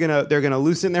straight men are gonna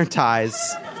loosen their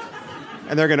ties,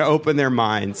 and they're gonna open their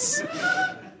minds.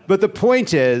 But the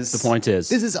point is,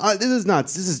 this is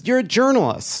nuts. You're a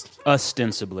journalist.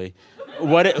 Ostensibly.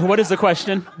 What is the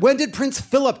question? When did Prince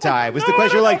Philip die? Was the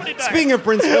question. Like, speaking of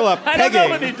Prince Philip, I pegging. don't know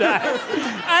when he died.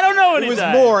 I don't know when It he was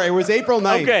died. more. It was April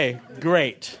 9th. Okay,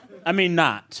 great. I mean,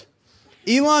 not.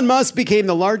 Elon Musk became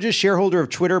the largest shareholder of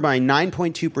Twitter by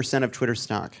 9.2% of Twitter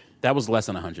stock. That was less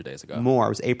than 100 days ago. More. It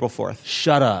was April 4th,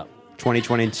 Shut up.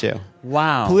 2022.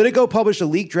 Wow. Politico published a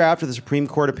leaked draft of the Supreme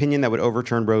Court opinion that would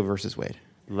overturn Roe versus Wade.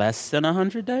 Less than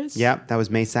 100 days? Yep, that was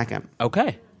May 2nd.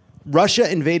 Okay.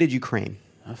 Russia invaded Ukraine.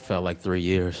 I felt like 3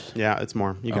 years. Yeah, it's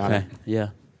more. You got Okay. it. Yeah.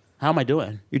 How am I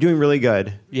doing? You're doing really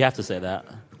good. You have to say that.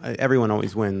 Everyone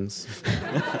always wins.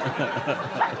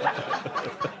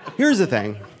 Here's the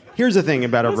thing. Here's the thing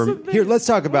about let's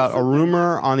talk about a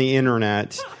rumor on the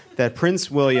internet that Prince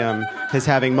William is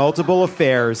having multiple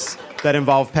affairs that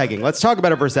involve pegging. Let's talk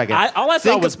about it for a second. All I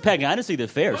saw was pegging. I didn't see the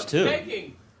affairs,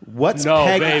 too. What's No,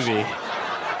 pegging? baby.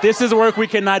 This is work we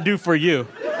cannot do for you.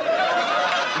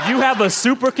 You have a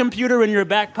supercomputer in your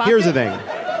back pocket? Here's the thing.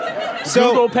 So,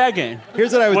 Google pegging.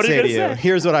 Here's what I would What are say you to you. gonna say?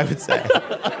 Here's what I would say.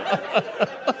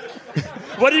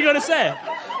 What are you going to say?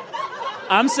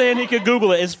 I'm saying he could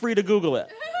Google it. It's free to Google it.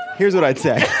 Here's what I'd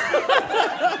say.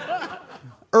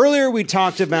 Earlier, we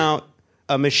talked about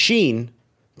a machine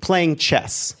playing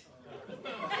chess,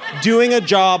 doing a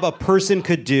job a person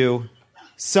could do,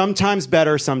 sometimes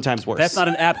better, sometimes worse. That's not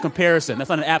an apt comparison.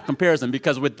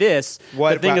 Because with this,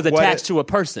 the thing is attached to a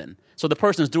person. So the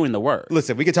person's doing the work.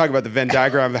 Listen, we could talk about the Venn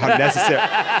diagram of how necessary.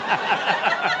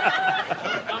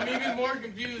 I'm even more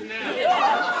confused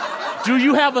now. Do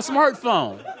you have a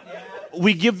smartphone?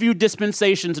 We give you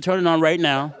dispensation to turn it on right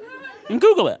now and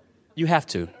Google it. You have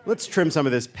to. Let's trim some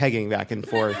of this pegging back and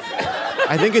forth.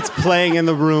 I think it's playing in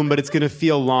the room, but it's going to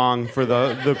feel long for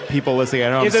the people listening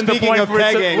at home. Isn't Speaking of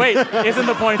pegging. Isn't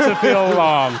the point to feel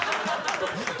long?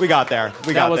 We got there.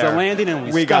 That was a landing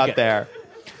and we got it. there.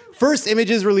 First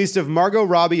images released of Margot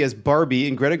Robbie as Barbie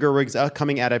in Greta Gerwig's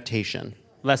upcoming adaptation.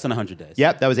 Less than 100 days.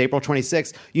 Yep, that was April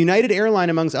 26th. United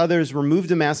Airlines, amongst others, removed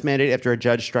the mask mandate after a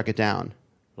judge struck it down.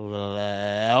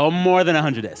 More than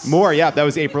 100 days. More, yeah, that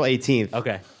was April 18th.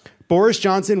 Okay. Boris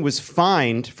Johnson was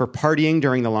fined for partying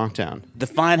during the lockdown. The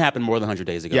fine happened more than 100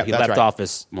 days ago. Yeah, He that's left right.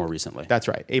 office more recently. That's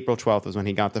right. April 12th was when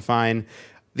he got the fine.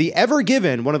 The Ever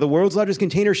Given, one of the world's largest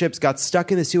container ships, got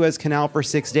stuck in the Suez Canal for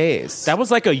 6 days. That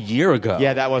was like a year ago.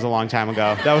 Yeah, that was a long time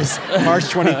ago. That was March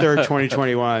 23rd,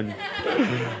 2021.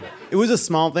 It was a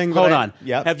small thing. But Hold on.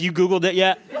 Yep. Have you Googled it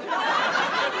yet?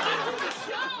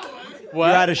 What?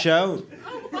 You're at a show?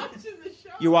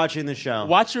 You're watching the show.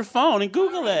 Watch your phone and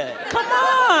Google it. Come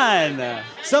on.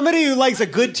 Somebody who likes a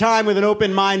good time with an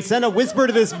open mind, send a whisper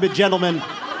to this gentleman.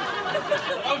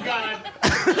 Oh, God.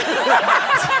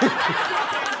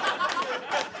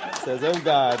 Says, oh,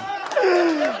 God.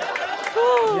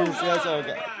 Yes, oh,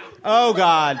 God. Oh,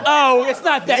 God. Oh, it's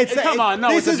not that. Come on. No,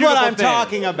 this it's a is what beautiful I'm thing.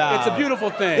 talking about. It's a beautiful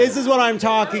thing. This is what I'm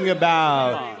talking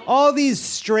about. All these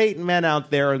straight men out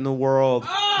there in the world.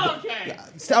 Oh, okay.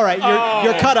 All right,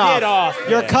 you're cut off. Get off.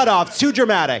 You're cut off. It's too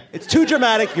dramatic. It's too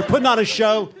dramatic. You're putting on a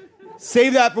show.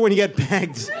 Save that for when you get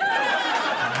pegged.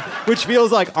 Which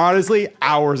feels like, honestly,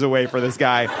 hours away for this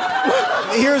guy.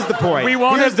 Here's the point. We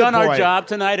won't Here's have done the our point. job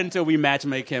tonight until we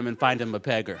matchmake him and find him a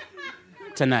pegger.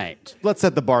 Tonight. Let's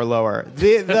set the bar lower.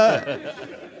 Where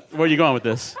are you going with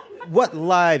this? What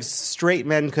lives straight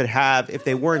men could have if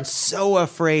they weren't so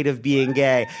afraid of being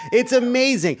gay. It's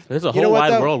amazing. There's a You know whole what,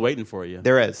 wide though? world waiting for you.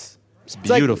 There is. It's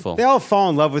like beautiful. they all fall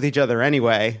in love with each other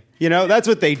anyway. You know, that's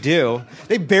what they do.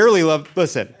 They barely love.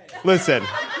 Listen to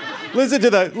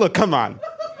the. Look, come on.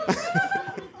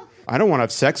 I don't want to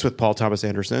have sex with Paul Thomas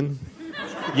Anderson.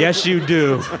 Yes, you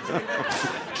do.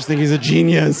 Just think he's a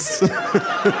genius.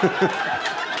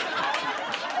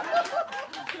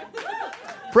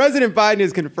 President Biden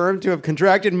is confirmed to have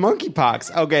contracted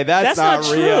monkeypox. Okay, that's not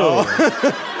real.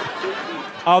 True.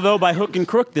 Although by hook and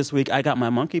crook this week, I got my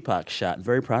monkeypox shot.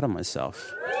 Very proud of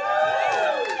myself.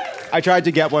 I tried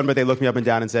to get one, but they looked me up and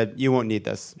down and said, "You won't need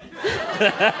this.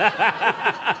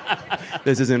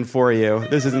 This isn't for you.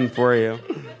 This isn't for you."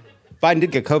 Biden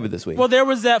did get COVID this week. Well, there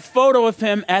was that photo of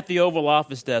him at the Oval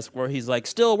Office desk where he's like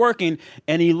still working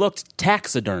and he looked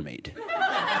taxidermied.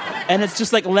 And it's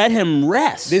just like, let him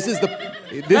rest. This is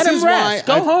let him rest.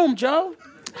 Go home, Joe.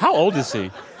 How old is he?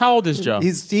 How old is Joe?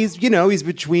 He's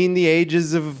between the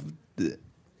ages of.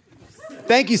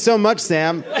 Thank you so much,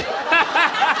 Sam.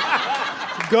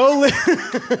 Go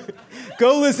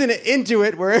listen to Into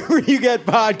It wherever you get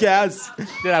podcasts.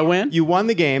 Did I win? You won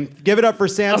the game. Give it up for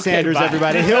Sam Sanders, bye.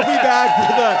 everybody. He'll be back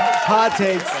for the hot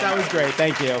takes. That was great.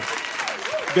 Thank you.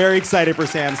 Very excited for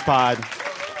Sam's pod.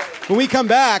 When we come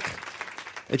back,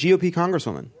 a GOP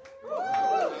congresswoman.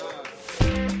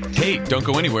 Hey, don't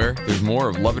go anywhere. There's more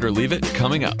of Love It or Leave It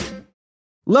coming up.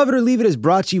 Love It or Leave It is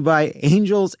brought to you by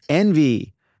Angels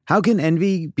Envy. How can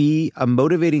envy be a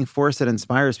motivating force that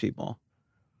inspires people?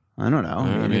 I don't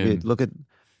know. Maybe look at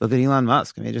Elon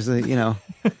Musk. I mean, just and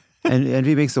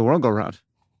envy makes the world go round.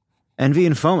 Envy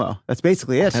and FOMO. That's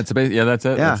basically it. That's it. Yeah,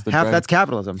 That's that's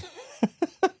capitalism.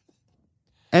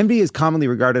 Envy is commonly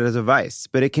regarded as a vice,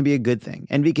 but it can be a good thing.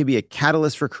 Envy can be a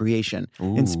catalyst for creation,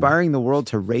 inspiring the world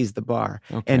to raise the bar.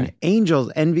 Okay. And Angel's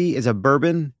Envy is a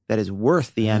bourbon that is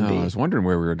worth the envy. I was wondering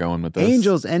where we were going with this.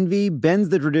 Angel's Envy bends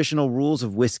the traditional rules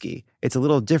of whiskey. It's a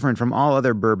little different from all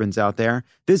other bourbons out there.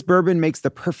 This bourbon makes the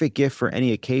perfect gift for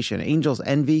any occasion. Angel's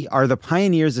Envy are the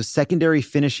pioneers of secondary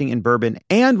finishing in bourbon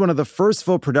and one of the first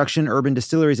full production urban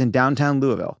distilleries in downtown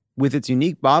Louisville. With its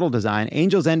unique bottle design,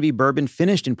 Angel's Envy bourbon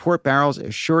finished in port barrels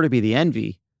is sure to be the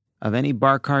envy of any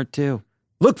bar cart too.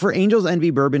 Look for Angel's Envy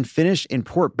bourbon finished in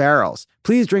port barrels.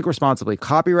 Please drink responsibly.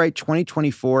 Copyright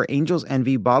 2024 Angel's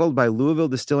Envy, bottled by Louisville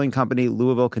Distilling Company,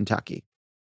 Louisville, Kentucky.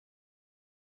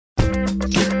 And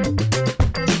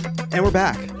we're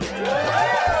back.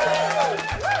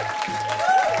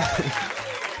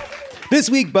 This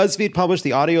week, BuzzFeed published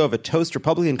the audio of a toast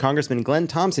Republican Congressman Glenn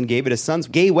Thompson gave at his son's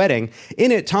gay wedding.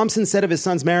 In it, Thompson said of his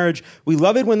son's marriage, "We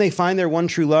love it when they find their one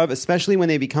true love, especially when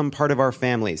they become part of our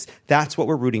families. That's what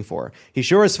we're rooting for." He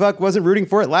sure as fuck wasn't rooting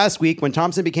for it last week when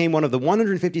Thompson became one of the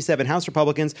 157 House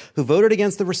Republicans who voted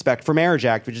against the Respect for Marriage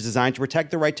Act, which is designed to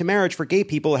protect the right to marriage for gay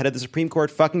people ahead of the Supreme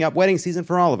Court fucking up wedding season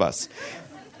for all of us.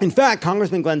 In fact,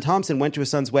 Congressman Glenn Thompson went to his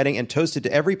son's wedding and toasted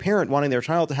to every parent wanting their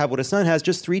child to have what his son has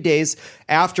just 3 days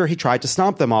after he tried to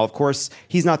stomp them all. Of course,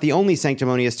 he's not the only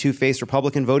sanctimonious two-faced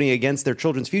Republican voting against their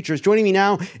children's futures. Joining me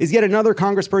now is yet another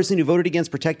congressperson who voted against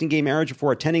protecting gay marriage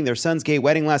before attending their son's gay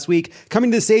wedding last week.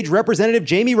 Coming to the stage, Representative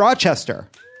Jamie Rochester.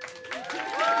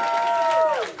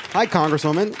 Hi,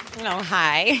 Congresswoman. Oh,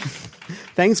 hi.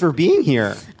 Thanks for being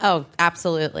here. Oh,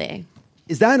 absolutely.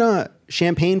 Is that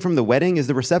champagne from the wedding? Is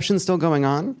the reception still going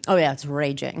on? Oh, yeah, it's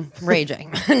raging.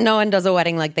 Raging. No one does a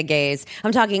wedding like the gays.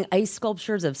 I'm talking ice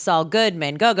sculptures of Saul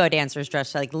Goodman, go-go dancers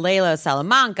dressed like Layla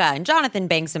Salamanca, and Jonathan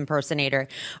Banks impersonator.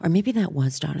 Or maybe that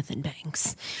was Jonathan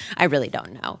Banks. I really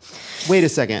don't know. Wait a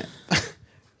second.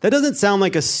 That doesn't sound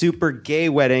like a super gay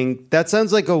wedding. That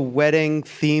sounds like a wedding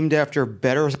themed after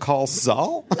Better Call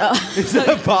Saul. Is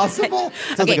that possible?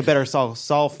 Sounds like a Better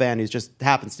Saul fan who just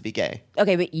happens to be gay.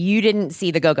 Okay, but you didn't see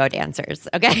the go-go dancers,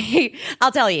 okay?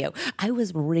 I'll tell you. I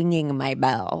was ringing my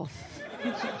bell.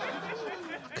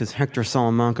 Because Hector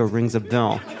Salamanca rings a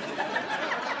bell.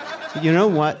 You know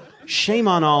what? Shame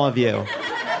on all of you.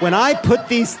 When I put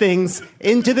these things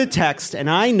into the text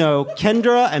and I know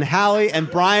Kendra and Hallie and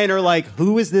Brian are like,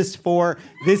 who is this for?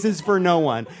 This is for no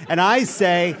one. And I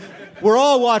say, we're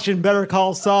all watching Better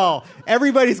Call Saul.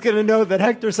 Everybody's going to know that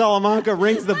Hector Salamanca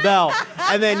rings the bell.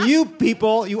 And then you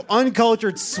people, you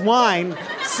uncultured swine,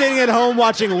 sitting at home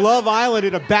watching Love Island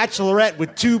in a bachelorette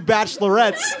with 2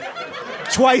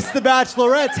 bachelorettes. Twice the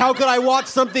bachelorettes. How could I watch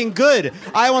something good?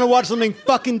 I want to watch something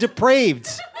fucking depraved.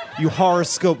 You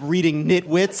horoscope reading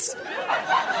nitwits.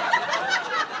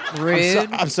 Rude.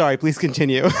 I'm sorry, please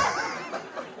continue.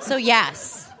 So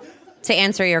yes, to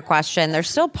answer your question, they're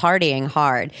still partying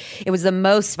hard. It was the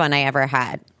most fun I ever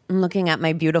had. Looking at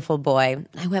my beautiful boy,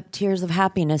 I wept tears of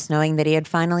happiness knowing that he had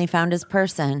finally found his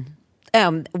person.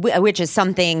 Which is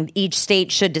something each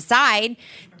state should decide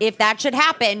if that should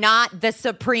happen, not the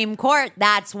Supreme Court.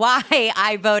 That's why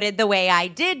I voted the way I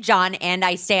did, John, and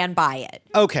I stand by it.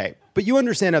 Okay, but you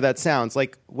understand how that sounds.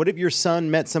 Like, what if your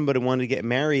son met somebody who wanted to get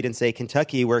married in, say,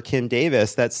 Kentucky, where Kim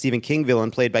Davis, that Stephen King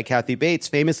villain played by Kathy Bates,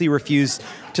 famously refused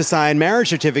to sign marriage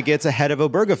certificates ahead of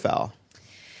Obergefell?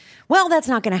 Well, that's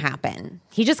not going to happen.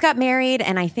 He just got married,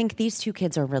 and I think these 2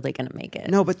 kids are really going to make it.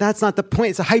 No, but that's not the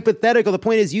point. It's a hypothetical. The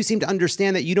point is you seem to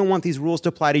understand that you don't want these rules to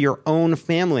apply to your own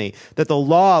family, that the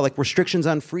law, like restrictions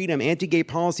on freedom, anti-gay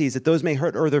policies, that those may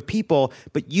hurt other people,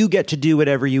 but you get to do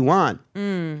whatever you want.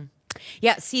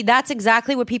 Yeah, see, that's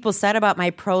exactly what people said about my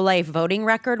pro-life voting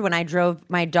record when I drove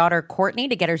my daughter Courtney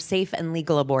to get her safe and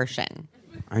legal abortion.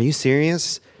 Are you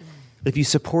serious? If you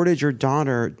supported your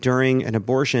daughter during an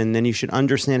abortion, then you should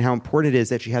understand how important it is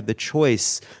that she had the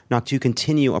choice not to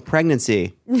continue a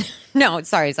pregnancy. No,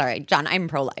 sorry, John, I'm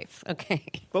pro-life, okay?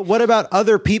 But what about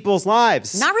other people's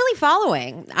lives? Not really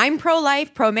following. I'm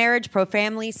pro-life, pro-marriage,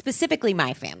 pro-family, specifically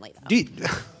my family, though.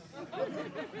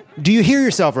 Do you hear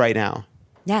yourself right now?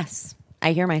 Yes,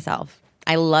 I hear myself.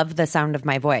 I love the sound of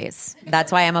my voice.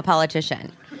 That's why I'm a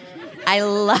politician. I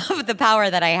love the power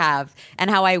that I have and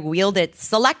how I wield it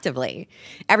selectively.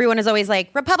 Everyone is always like,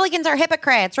 Republicans are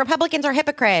hypocrites. Republicans are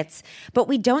hypocrites. But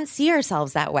we don't see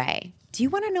ourselves that way. Do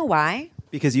you want to know why?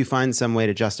 Because you find some way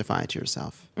to justify it to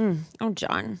yourself. Oh,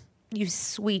 John, you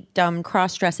sweet, dumb,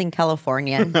 cross-dressing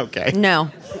Californian. Okay.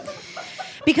 No.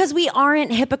 Because we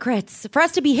aren't hypocrites. For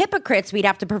us to be hypocrites, we'd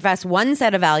have to profess one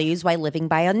set of values while living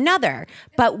by another.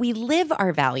 But we live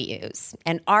our values.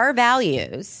 And our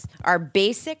values, our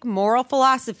basic moral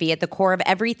philosophy at the core of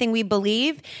everything we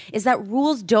believe, is that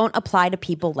rules don't apply to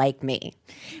people like me.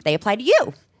 They apply to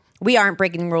you. We aren't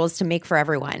breaking rules to make for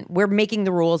everyone. We're making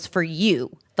the rules for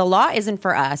you. The law isn't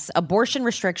for us. Abortion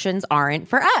restrictions aren't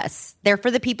for us. They're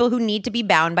for the people who need to be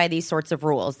bound by these sorts of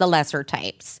rules, the lesser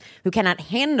types, who cannot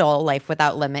handle life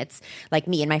without limits, like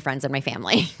me and my friends and my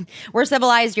family. We're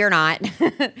civilized, you're not.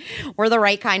 We're the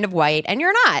right kind of white, and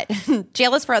you're not.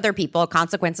 Jail is for other people.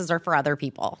 Consequences are for other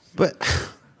people. But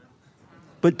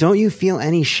don't you feel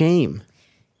any shame?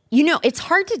 You know, it's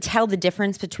hard to tell the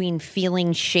difference between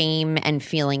feeling shame and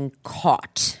feeling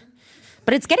caught.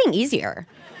 but it's getting easier.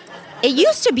 It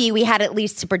used to be we had at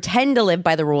least to pretend to live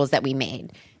by the rules that we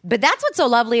made. But that's what's so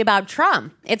lovely about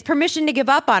Trump. It's permission to give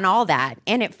up on all that.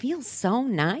 And it feels so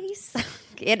nice.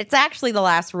 It's actually the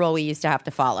last rule we used to have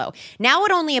to follow. Now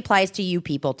it only applies to you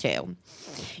people, too.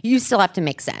 You still have to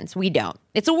make sense. We don't.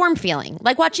 It's a warm feeling,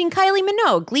 like watching Kylie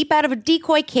Minogue leap out of a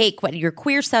decoy cake at your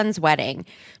queer son's wedding.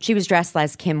 She was dressed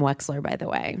as Kim Wexler, by the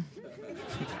way.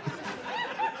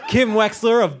 Kim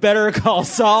Wexler of Better Call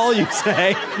Saul, you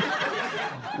say?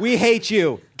 We hate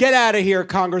you. Get out of here,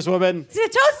 Congresswoman.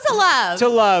 Toast to love. To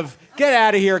love. Get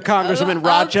out of here, Congresswoman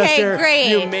Rochester. Okay, great.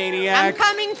 You maniac. I'm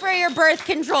coming for your birth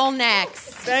control next.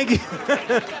 Thank you.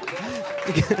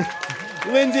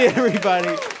 Lindsay,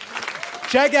 everybody.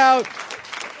 Check out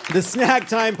the Snack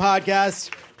Time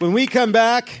podcast. When we come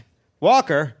back,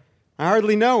 Walker, I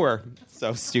hardly know her.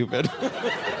 So stupid.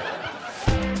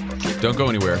 Don't go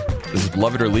anywhere. This is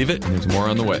Love It or Leave It, and there's more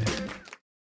on the way.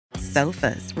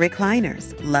 Sofas,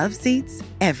 recliners, love seats,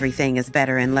 everything is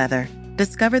better in leather.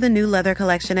 Discover the new leather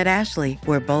collection at Ashley,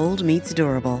 where bold meets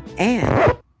durable.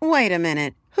 And, wait a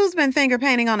minute, who's been finger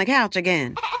painting on the couch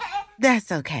again? That's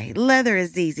okay, leather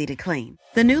is easy to clean.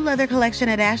 The new leather collection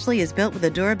at Ashley is built with the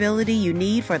durability you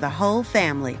need for the whole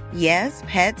family. Yes,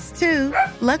 pets too.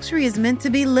 Luxury is meant to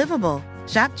be livable.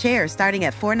 Shop chairs starting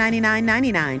at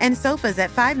 $499.99 and sofas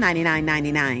at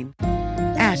 $599.99.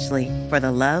 Ashley, for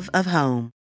the love of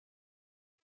home.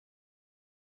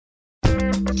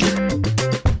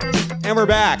 And we're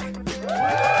back.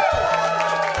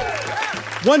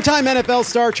 One-time NFL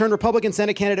star turned Republican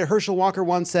Senate candidate Herschel Walker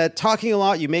once said, "Talking a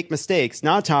lot, you make mistakes.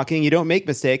 Not talking, you don't make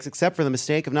mistakes, except for the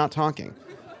mistake of not talking."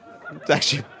 It's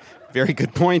actually a very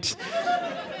good point.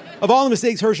 Of all the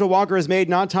mistakes Herschel Walker has made,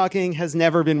 not talking has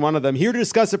never been one of them. Here to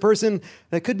discuss a person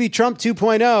that could be Trump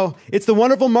 2.0, it's the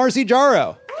wonderful Marcy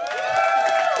Jarreau.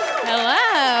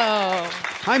 Hello.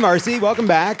 Hi, Marcy. Welcome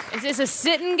back. Is this a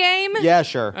sitting game? Yeah,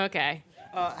 sure. Okay.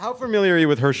 How familiar are you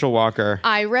with Herschel Walker?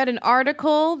 I read an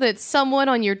article that someone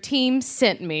on your team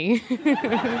sent me.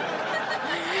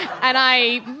 And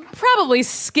I probably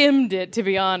skimmed it, to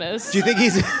be honest. Do you think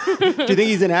he's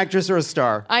an actress or a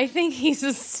star? I think he's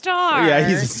a star. Yeah,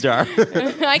 he's a star.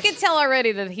 I can tell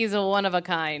already that he's a one of a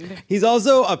kind. He's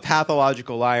also a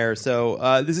pathological liar,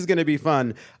 so this is going to be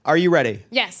fun. Are you ready?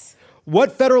 Yes.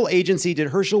 What federal agency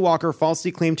did Herschel Walker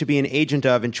falsely claim to be an agent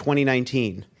of in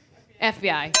 2019?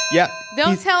 FBI. Yeah.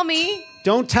 Don't tell me.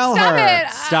 Don't tell Stop her. it.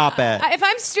 Stop it. If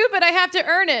I'm stupid, I have to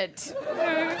earn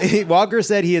it. Walker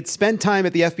said he had spent time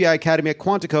at the FBI Academy at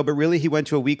Quantico, but really he went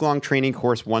to a week-long training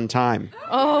course one time.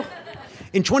 Oh.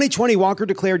 In 2020, Walker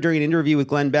declared during an interview with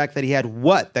Glenn Beck that he had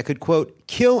what that could, quote,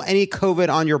 kill any COVID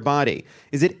on your body?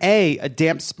 Is it A, a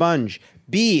damp sponge,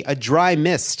 B, a dry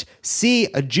mist, C,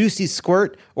 a juicy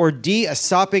squirt, or D, a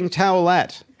sopping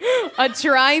towelette? A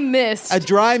dry mist. A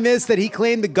dry mist that he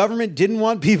claimed the government didn't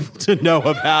want people to know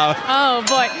about. Oh,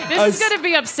 boy. This is going to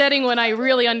be upsetting when I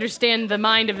really understand the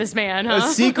mind of this man, huh? A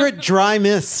secret dry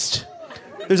mist.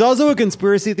 There's also a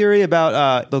conspiracy theory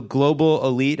about the global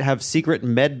elite have secret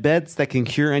med beds that can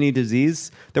cure any disease,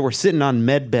 that we're sitting on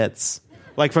med beds,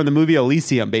 like from the movie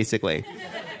Elysium, basically.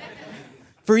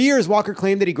 For years, Walker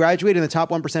claimed that he graduated in the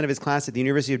top 1% of his class at the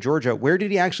University of Georgia. Where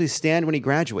did he actually stand when he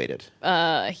graduated?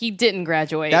 He didn't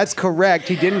graduate. That's correct.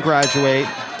 He didn't graduate.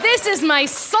 This is my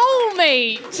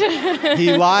soulmate.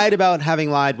 He lied about having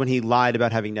lied when he lied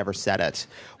about having never said it.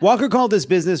 Walker called his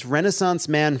business Renaissance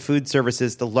Man Food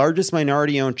Services, the largest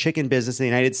minority-owned chicken business in the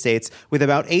United States with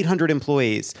about 800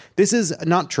 employees. This is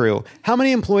not true. How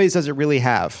many employees does it really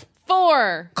have?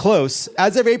 4. Close.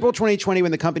 As of April 2020,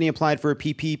 when the company applied for a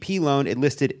PPP loan, it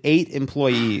listed 8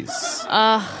 employees.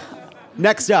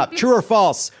 Next up, true or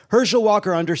false? Herschel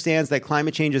Walker understands that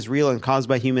climate change is real and caused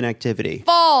by human activity.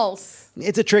 False.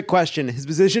 It's a trick question. His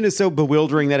position is so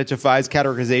bewildering that it defies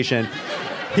categorization.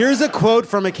 Here's a quote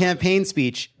from a campaign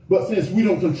speech. But since we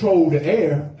don't control the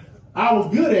air, our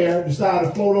good air decided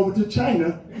to float over to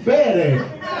China, bad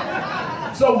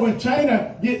air. So when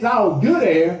China gets our good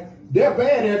air, their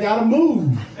bad air gotta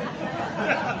move.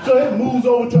 So it moves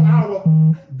over to our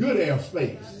good air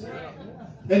space.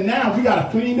 And now we gotta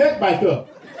clean that back up.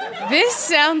 This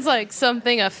sounds like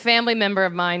something a family member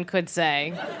of mine could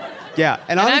say. Yeah,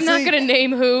 and honestly, I'm not going to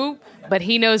name who, but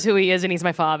he knows who he is, and he's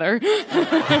my father.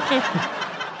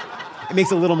 It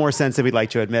makes a little more sense than we'd like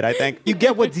to admit, I think. You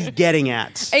get what he's getting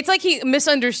at. It's like he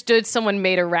misunderstood someone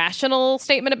made a rational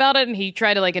statement about it, and he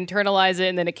tried to internalize it,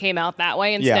 and then it came out that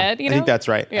way instead. I think that's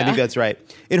right. Yeah. I think that's right.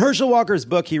 In Herschel Walker's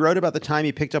book, he wrote about the time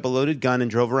he picked up a loaded gun and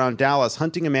drove around Dallas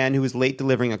hunting a man who was late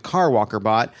delivering a car Walker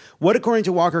bought. What, according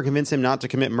to Walker, convinced him not to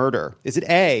commit murder? Is it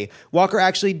A, Walker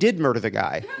actually did murder the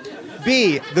guy?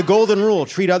 B, the golden rule,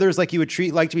 treat others like you would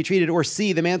like to be treated. Or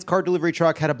C, the man's car delivery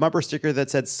truck had a bumper sticker that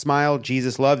said, smile,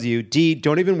 Jesus loves you. D,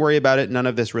 don't even worry about it. None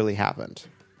of this really happened.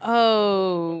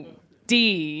 Oh,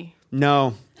 D.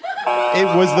 No,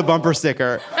 it was the bumper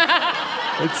sticker.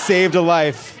 It saved a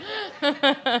life.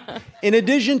 In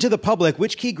addition to the public,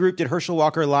 which key group did Herschel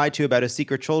Walker lie to about his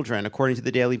secret children, according to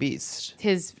the Daily Beast?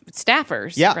 His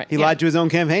staffers. Yeah, right, he lied to his own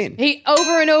campaign. He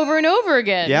over and over and over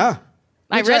again. Yeah.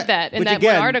 I read that in that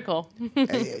again, one article.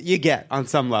 You get on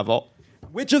some level.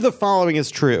 Which of the following is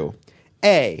true?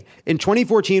 A, in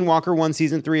 2014, Walker won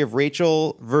season 3 of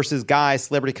Rachel vs. Guy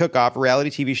Celebrity Cook-Off, a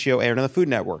reality TV show aired on the Food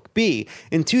Network. B,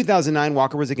 in 2009,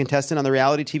 Walker was a contestant on the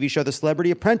reality TV show The Celebrity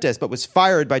Apprentice, but was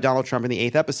fired by Donald Trump in the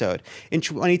 8th episode. In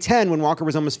 2010, when Walker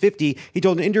was almost 50, he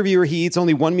told an interviewer he eats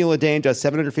only one meal a day and does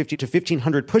 750 to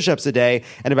 1,500 push-ups a day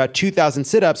and about 2,000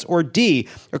 sit-ups. Or D,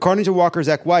 according to Walker's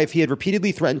ex-wife, he had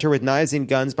repeatedly threatened her with knives and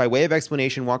guns. By way of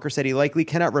explanation, Walker said he likely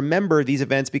cannot remember these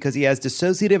events because he has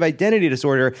dissociative identity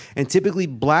disorder and typically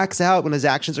blacks out when his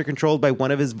actions are controlled by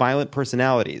one of his violent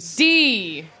personalities.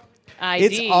 D.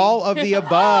 It's all of the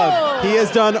above. He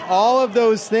has done all of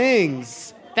those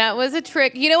things. That was a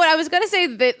trick. You know what? I was going to say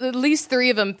that at least 3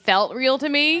 of them felt real to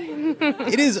me.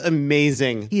 It is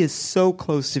amazing. He is so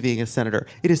close to being a senator.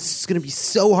 It is going to be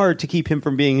so hard to keep him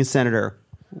from being a senator.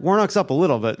 Warnock's up a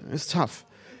little, but it's tough.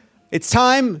 It's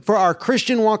time for our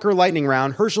Christian Walker lightning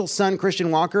round. Herschel's son,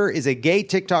 Christian Walker, is a gay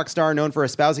TikTok star known for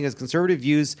espousing his conservative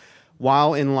views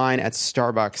while in line at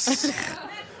Starbucks.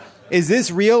 Is this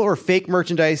real or fake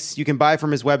merchandise you can buy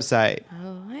from his website? I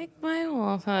like my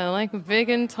walls. I like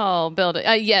big and tall building.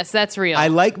 Yes, that's real. I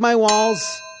like my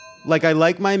walls like I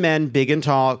like my men, big and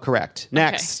tall. Correct.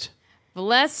 Next. Okay.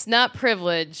 Blessed, not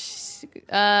privileged.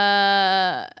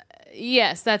 Yes,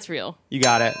 that's real. You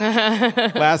got it.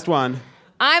 Last one.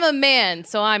 I'm a man,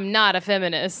 so I'm not a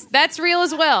feminist. That's real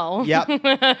as well. Yep.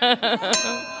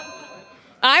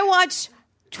 I watched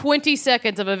 20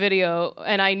 seconds of a video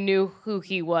and I knew who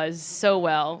he was so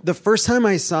well. The first time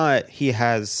I saw it, he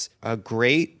has a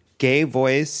great gay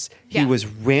voice. He Yeah. was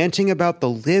ranting about the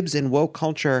libs and woke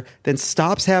culture, then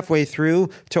stops halfway through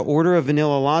to order a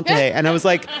vanilla latte. And I was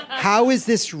like, how is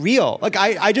this real? Like,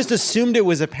 I just assumed it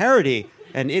was a parody,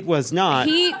 and it was not.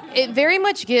 It very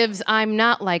much gives I'm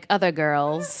not like other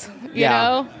girls, you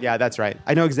know? Yeah, that's right.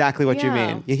 I know exactly what you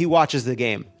Yeah. mean. He watches the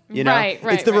game. You know? Right,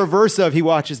 It's the right. reverse of he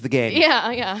watches the game.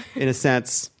 Yeah. In a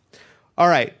sense. All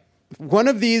right. One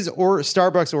of these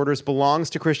Starbucks orders belongs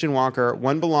to Christian Walker.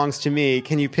 One belongs to me.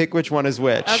 Can you pick which one is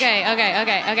which?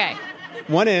 Okay.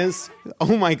 One is,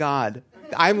 oh my God.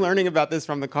 I'm learning about this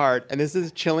from the cart, and this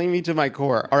is chilling me to my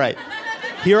core. All right.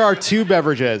 Here are 2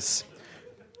 beverages.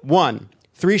 1,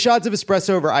 3 shots of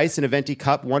espresso over ice in a venti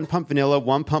cup, 1 pump vanilla,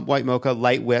 1 pump white mocha,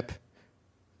 light whip.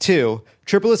 2,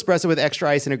 triple espresso with extra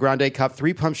ice in a grande cup,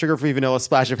 3 pump sugar-free vanilla,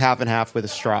 splash of half and half with a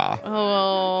straw.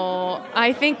 Oh,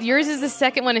 I think yours is the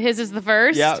second one and his is the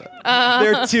first. Yeah,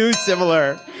 they're too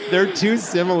similar.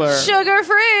 Sugar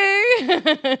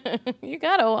Sugar-free. You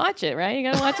gotta watch it, right?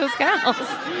 You gotta watch those cows.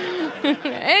 And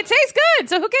it tastes good,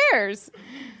 so who cares?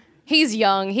 He's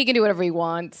young. He can do whatever he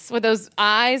wants. With those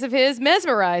eyes of his,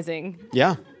 mesmerizing.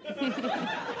 Yeah.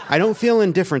 I don't feel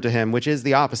indifferent to him, which is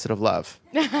the opposite of love.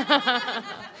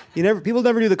 People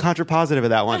never do the contrapositive of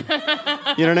that one.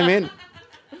 You know what I mean?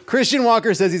 Christian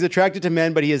Walker says he's attracted to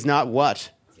men, but he is not what?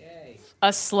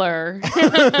 A slur.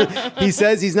 He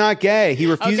says he's not gay. He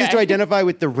refuses Okay. to identify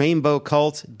with the rainbow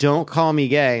cult. Don't call me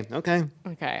gay. Okay.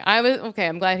 Okay.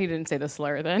 I'm glad he didn't say the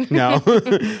slur then. No.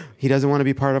 He doesn't want to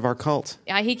be part of our cult.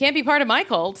 He can't be part of my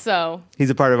cult, so. He's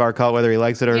a part of our cult whether he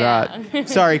likes it or Yeah. not.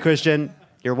 Sorry, Christian.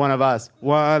 You're one of us.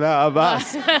 One of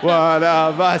us. One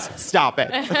of us. Stop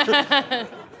it.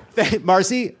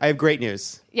 Marcy, I have great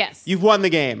news. Yes. You've won the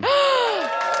game.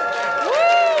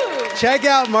 Check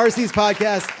out Marcy's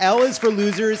podcast, L is for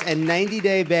Losers and 90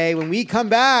 Day Bay. When we come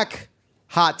back,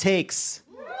 hot takes.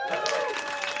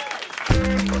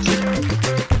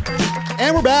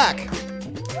 And we're back.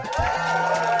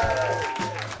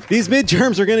 These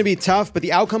midterms are going to be tough, but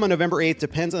the outcome on November 8th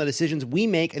depends on the decisions we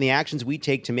make and the actions we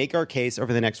take to make our case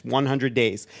over the next 100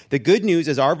 days. The good news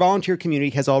is our volunteer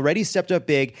community has already stepped up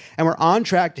big, and we're on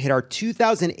track to hit our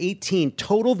 2018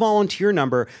 total volunteer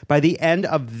number by the end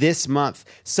of this month.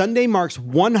 Sunday marks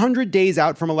 100 days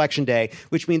out from Election Day,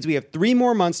 which means we have 3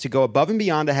 more months to go above and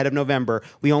beyond ahead of November.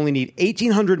 We only need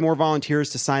 1,800 more volunteers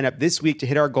to sign up this week to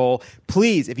hit our goal.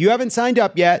 Please, if you haven't signed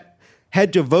up yet,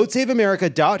 Head to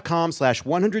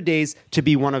votesaveamerica.com/100 days to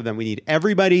be one of them. We need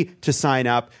everybody to sign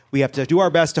up. We have to do our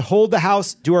best to hold the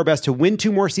House, do our best to win 2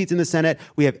 more seats in the Senate.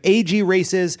 We have AG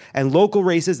races and local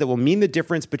races that will mean the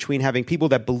difference between having people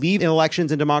that believe in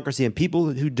elections and democracy and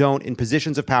people who don't in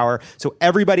positions of power. So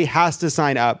everybody has to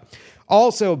sign up.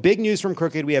 Also, big news from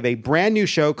Crooked. We have a brand new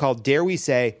show called Dare We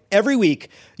Say. Every week,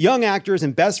 young actors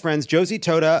and best friends Josie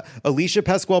Tota, Alicia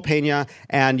Pascual-Peña,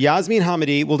 and Yasmin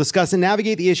Hamidi will discuss and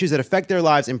navigate the issues that affect their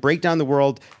lives and break down the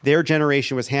world their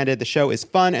generation was handed. The show is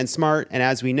fun and smart, and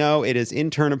as we know, it is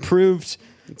intern approved.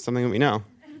 It's something that we know.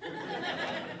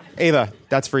 Ava,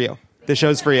 that's for you. The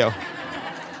show's for you.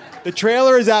 The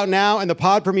trailer is out now, and the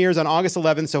pod premieres on August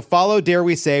 11th, so follow Dare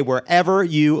We Say wherever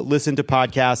you listen to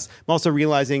podcasts. I'm also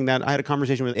realizing that I had a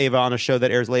conversation with Ava on a show that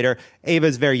airs later. Ava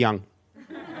is very young.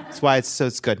 That's why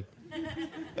it's good.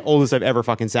 The oldest I've ever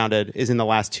fucking sounded is in the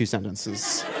last 2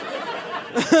 sentences.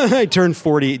 I turned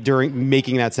 40 during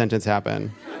making that sentence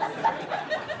happen.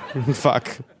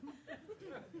 Fuck.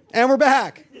 And we're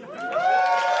back.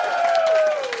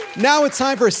 Now it's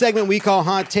time for a segment we call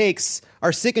Hot Takes.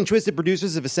 Our sick and twisted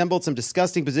producers have assembled some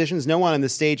disgusting positions no one on the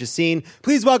stage has seen.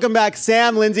 Please welcome back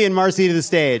Sam, Lindsay, and Marcy to the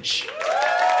stage.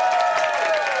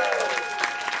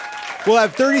 We'll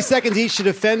have 30 seconds each to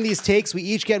defend these takes. We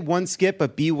each get 1 skip,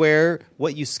 but beware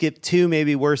what you skip to may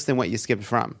be worse than what you skipped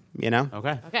from, you know?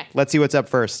 Okay. Let's see what's up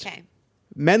first. Okay.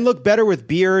 Men look better with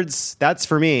beards. That's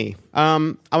for me.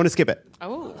 I want to skip it.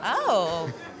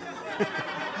 Oh.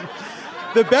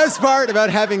 The best part about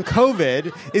having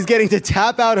COVID is getting to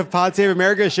tap out of Pod Save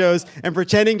America shows and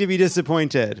pretending to be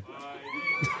disappointed.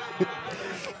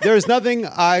 There's nothing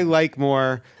I like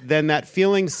more than that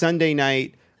feeling Sunday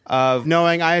night of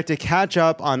knowing I have to catch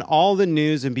up on all the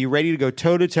news and be ready to go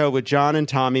toe-to-toe with John and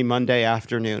Tommy Monday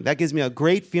afternoon. That gives me a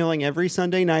great feeling every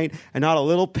Sunday night and not a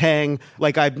little pang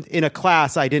like I'm in a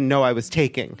class I didn't know I was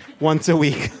taking once a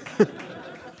week.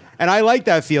 And I like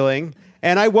that feeling.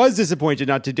 And I was disappointed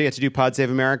not to get to do Pod Save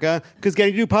America because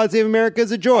getting to do Pod Save America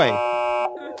is a joy.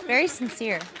 Very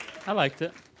sincere. I liked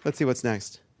it. Let's see what's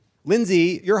next.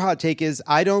 Lindsay, your hot take is,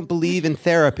 I don't believe in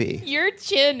therapy. Your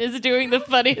chin is doing the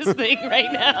funniest thing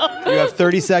right now. You have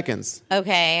 30 seconds.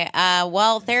 Okay.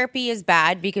 Well, therapy is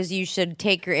bad because you should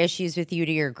take your issues with you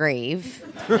to your grave.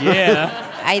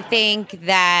 Yeah. I think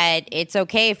that it's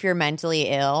okay if you're mentally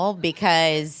ill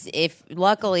because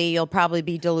luckily you'll probably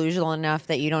be delusional enough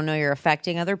that you don't know you're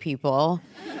affecting other people.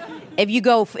 If you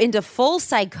go into full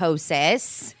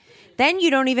psychosis, then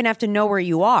you don't even have to know where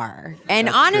you are. And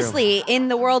That's honestly, in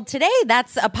the world today,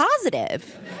 that's a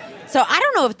positive. So I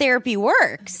don't know if therapy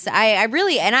works. I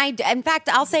really, in fact,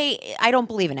 I'll say I don't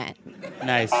believe in it.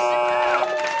 Nice.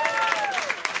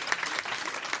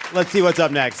 Let's see what's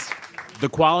up next. The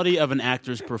quality of an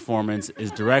actor's performance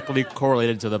is directly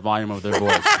correlated to the volume of their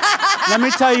voice. Let me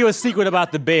tell you a secret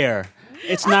about The Bear.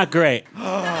 It's not great.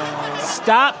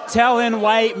 Stop telling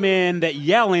white men that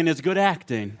yelling is good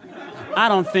acting. I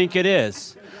don't think it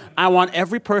is. I want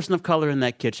every person of color in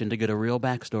that kitchen to get a real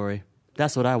backstory.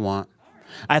 That's what I want.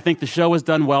 I think the show was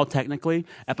done well technically.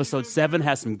 Episode 7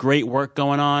 has some great work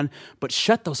going on, but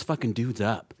shut those fucking dudes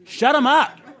up. Shut them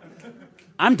up.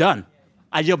 I'm done.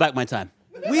 I yield back my time.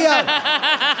 We are.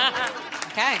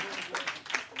 Okay.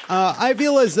 I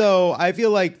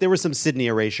feel like there was some Sydney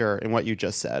erasure in what you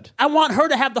just said. I want her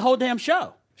to have the whole damn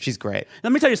show. She's great.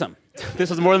 Let me tell you something. This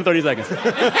was more than 30 seconds.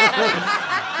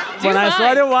 When I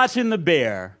started watching The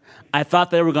Bear, I thought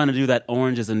they were going to do that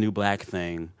Orange is the New Black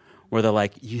thing where they're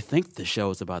like, you think the show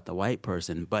is about the white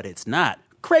person, but it's not.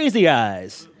 Crazy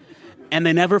eyes. And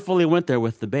they never fully went there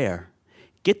with The Bear.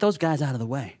 Get those guys out of the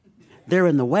way. They're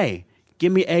in the way.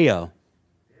 Give me Ayo.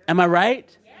 Am I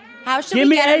right? How should Give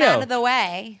we me get him Ayo. out of the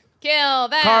way? Kill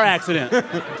that. Car accident.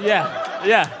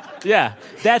 Yeah.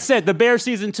 That's it. The Bear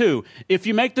Season 2. If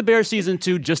you make The Bear Season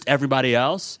 2 just everybody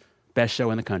else, best show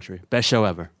in the country. Best show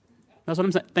ever. That's what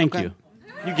I'm saying. Thank you.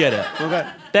 You get it. Okay.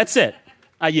 That's it.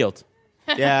 I yield.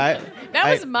 Yeah.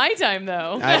 That was my time,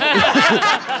 though.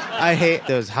 I hate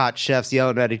those hot chefs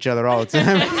yelling at each other all the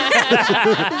time.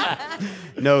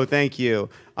 No, thank you.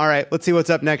 All right, let's see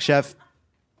what's up next, Chef.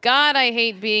 God, I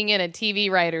hate being in a TV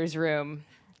writer's room.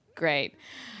 Great.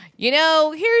 You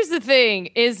know, here's the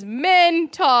thing, is men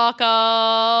talk a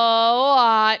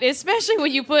lot, especially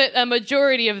when you put a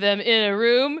majority of them in a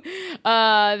room.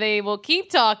 They will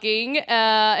keep talking,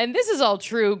 and this is all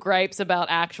true gripes about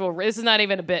this is not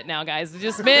even a bit now, guys.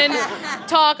 Just men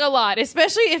talk a lot,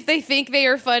 especially if they think they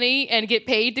are funny and get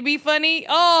paid to be funny.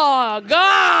 Oh,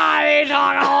 God, they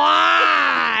talk a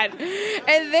lot!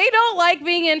 And they don't like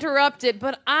being interrupted,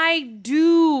 but I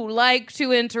do like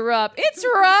to interrupt. It's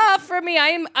rough for me. I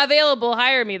am available.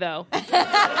 Hire me, though.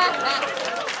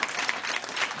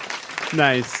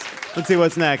 Nice. Let's see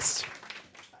what's next.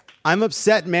 I'm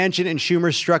upset Manchin and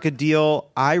Schumer struck a deal.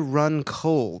 I run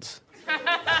cold.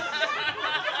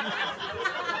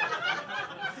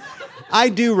 I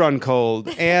do run cold,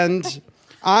 and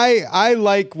I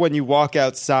like when you walk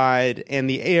outside and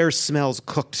the air smells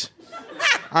cooked.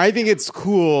 I think it's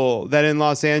cool that in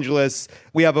Los Angeles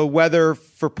we have a weather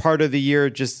for part of the year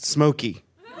just smoky.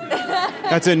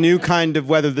 That's a new kind of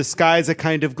weather. The sky's a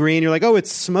kind of green. You're like, oh,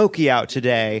 it's smoky out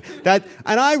today. And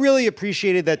I really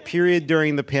appreciated that period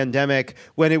during the pandemic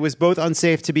when it was both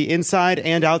unsafe to be inside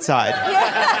and outside.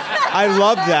 I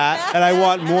love that, and I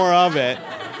want more of it.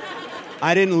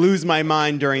 I didn't lose my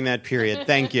mind during that period.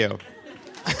 Thank you.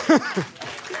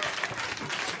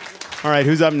 All right,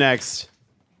 who's up next?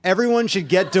 Everyone should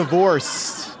get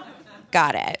divorced.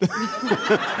 Got it.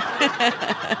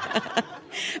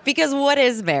 Because what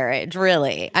is marriage,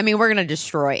 really? I mean, we're going to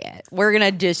destroy it. We're going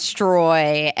to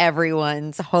destroy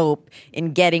everyone's hope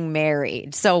in getting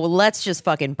married. So let's just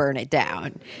fucking burn it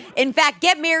down. In fact,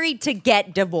 get married to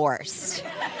get divorced.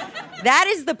 That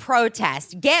is the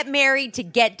protest. Get married to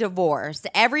get divorced.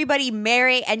 Everybody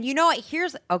marry. And you know what?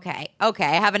 Okay,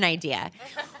 I have an idea.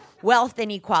 Wealth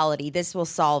inequality. This will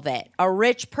solve it. A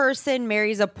rich person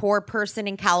marries a poor person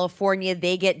in California.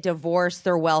 They get divorced.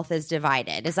 Their wealth is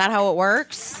divided. Is that how it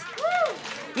works?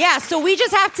 Yeah, so we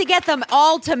just have to get them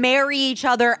all to marry each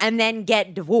other and then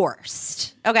get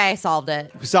divorced. Okay, solved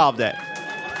it. Solved it.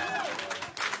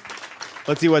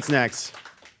 Let's see what's next.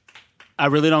 I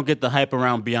really don't get the hype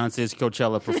around Beyonce's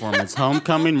Coachella performance.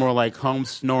 Homecoming, more like home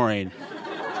snoring.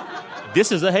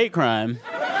 This is a hate crime.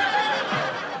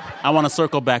 I want to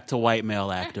circle back to white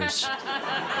male actors.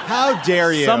 How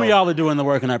dare you? Some of y'all are doing the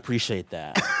work, and I appreciate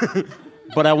that.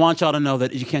 But I want y'all to know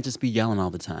that you can't just be yelling all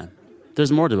the time.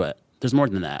 There's more to it. There's more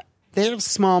than that. They have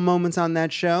small moments on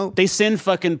that show. They send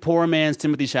fucking poor man's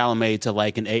Timothée Chalamet to,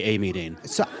 like, an AA meeting.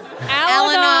 So,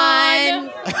 Al-Anon.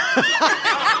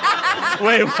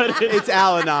 Wait, what? It's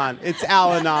Al-Anon. It's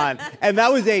Al-Anon. And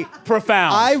that was a...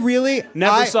 Profound. I really...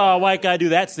 Never saw a white guy do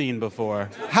that scene before.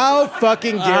 How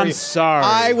fucking dare you? I'm sorry.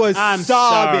 I'm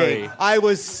sobbing. Sorry. I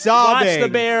was sobbing. Watch the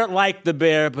bear, like the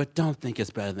bear, but don't think it's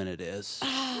better than it is.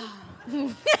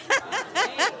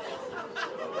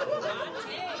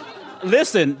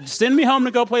 Listen, send me home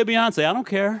to go play Beyonce. I don't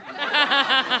care.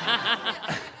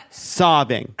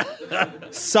 Sobbing.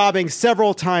 Sobbing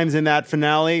several times in that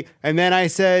finale. And then I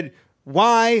said,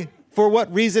 why? For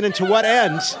what reason and to what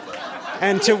end?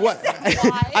 And to what?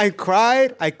 I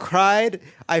cried.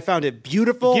 I found it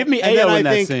beautiful. Give me Ayo in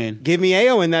that scene. Give me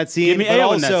Ayo in that scene. Give me but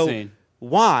Ayo in that also, scene.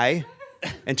 Why?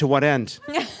 And to what end?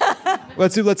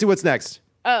 Let's see what's next.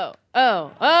 Oh,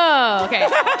 okay.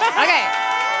 Okay.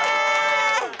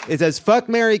 It says, fuck,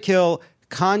 marry, kill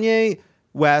Kanye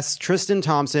West, Tristan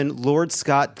Thompson, Lord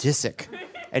Scott Disick.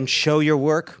 And show your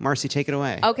work. Marcy, take it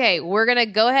away. Okay, we're going to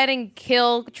go ahead and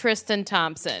kill Tristan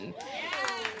Thompson.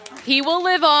 He will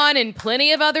live on in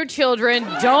plenty of other children.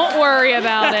 Don't worry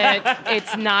about it.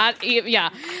 It's not, yeah.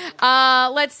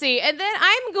 Let's see. And then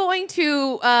I'm going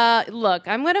to,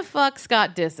 I'm going to fuck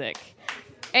Scott Disick.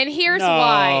 And here's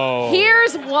why.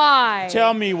 Here's why.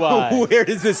 Tell me why. Where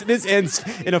does this ends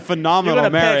in a phenomenal You're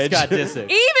gonna marriage. Scott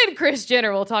Disick. Even Kris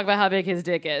Jenner will talk about how big his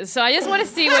dick is. So I just want to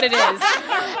see what it is. And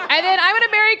then I'm going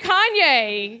to marry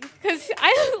Kanye because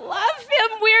I love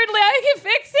him weirdly. I can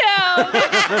fix him.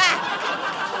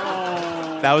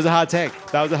 That was a hot take.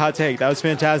 That was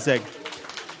fantastic.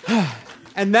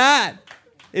 And that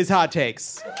is Hot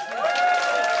Takes.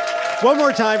 One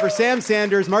more time for Sam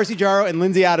Sanders, Marcy Jarreau, and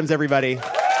Lindsay Adams, everybody.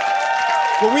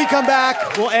 When we come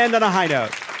back, we'll end on a high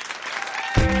note.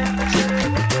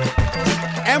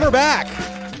 And we're back.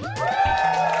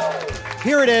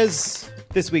 Here it is,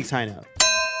 this week's high note.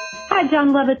 Hi,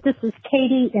 John Levitt. This is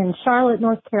Katie in Charlotte,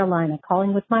 North Carolina,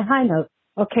 calling with my high note.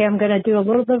 Okay, I'm going to do a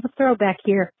little bit of a throwback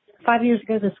here. 5 years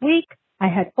ago this week, I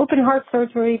had open heart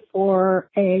surgery for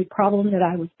a problem that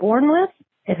I was born with.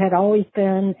 It had always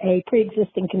been a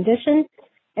pre-existing condition,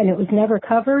 and it was never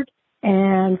covered.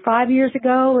 And 5 years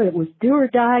ago, it was do or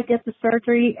die, get the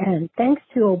surgery, and thanks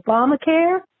to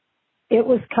Obamacare, it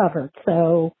was covered.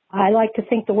 So I like to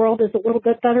think the world is a little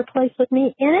bit better place with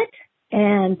me in it,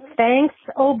 and thanks,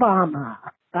 Obama.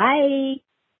 Bye.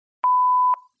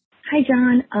 Hi,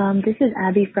 John. This is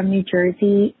Abby from New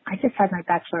Jersey. I just had my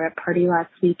bachelorette party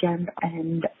last weekend,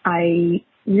 and I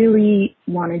really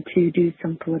wanted to do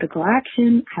some political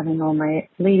action, having all my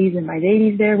ladies and my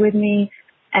ladies there with me.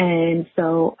 And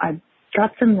so I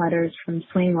got some letters from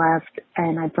Swing Left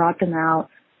and I brought them out,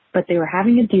 but they were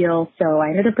having a deal, so I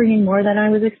ended up bringing more than I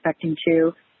was expecting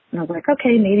to. And I was like,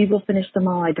 okay, maybe we'll finish them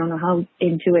all. I don't know how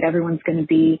into it everyone's going to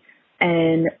be.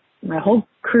 And my whole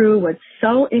crew was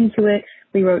so into it.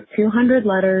 We wrote 200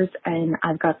 letters, and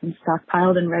I've got them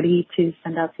stockpiled and ready to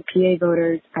send out to PA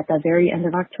voters at the very end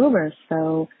of October.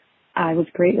 So it was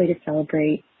a great way to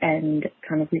celebrate and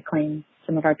kind of reclaim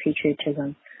some of our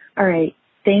patriotism. All right.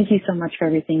 Thank you so much for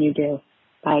everything you do.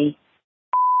 Bye.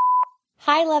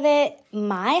 Hi, Love It.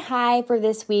 My high for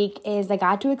this week is I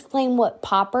got to explain what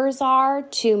poppers are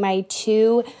to my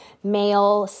 2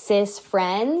 male cis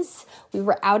friends. We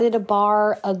were out at a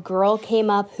bar. A girl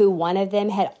came up who one of them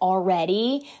had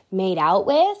already made out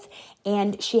with,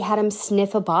 and she had him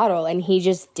sniff a bottle, and he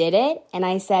just did it. And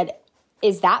I said,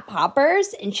 "Is that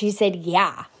poppers?" And she said,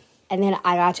 "Yeah." And then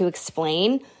I got to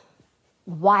explain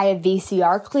why a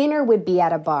VCR cleaner would be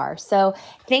at a bar. So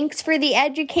thanks for the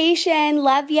education.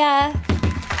 Love ya.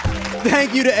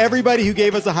 Thank you to everybody who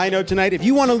gave us a high note tonight. If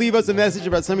you want to leave us a message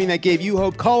about something that gave you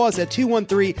hope, call us at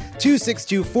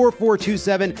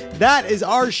 213-262-4427. That is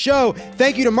our show.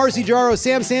 Thank you to Marcy Jarreau,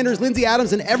 Sam Sanders, Lindsay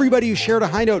Adams, and everybody who shared a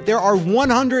high note. There are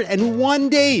 101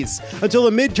 days until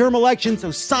the midterm election,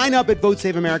 so sign up at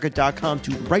votesaveamerica.com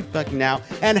to right fucking now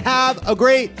and have a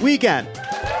great weekend.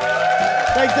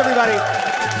 Thanks, everybody.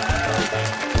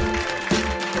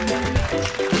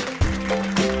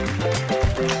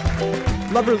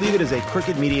 Love or Leave It is a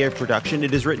Crooked Media production.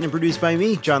 It is written and produced by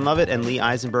me, John Lovett, and Lee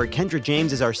Eisenberg. Kendra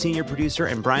James is our senior producer,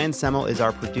 and Brian Semmel is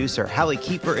our producer. Hallie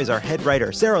Kiefer is our head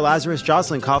writer. Sarah Lazarus,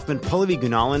 Jocelyn Kaufman, Pallavi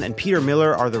Gunalan, and Peter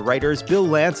Miller are the writers. Bill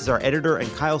Lance is our editor,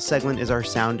 and Kyle Seglin is our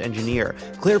sound engineer.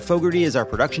 Claire Fogarty is our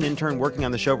production intern working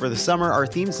on the show for the summer. Our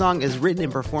theme song is written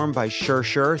and performed by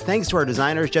Sure. Thanks to our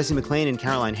designers, Jesse McLean and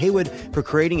Caroline Haywood, for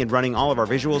creating and running all of our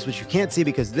visuals, which you can't see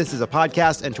because this is a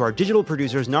podcast, and to our digital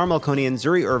producers, Nar Melkonian,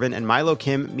 Zuri Irvin, and Milo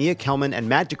Kim, Mia Kelman, and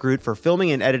Matt DeGroot for filming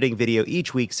and editing video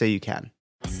each week so you can.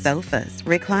 Sofas,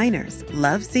 recliners,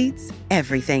 love seats,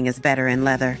 everything is better in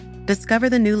leather.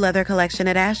 Discover the new leather collection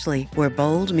at Ashley, where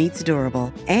bold meets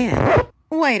durable. And,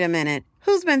 wait a minute,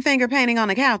 who's been finger painting on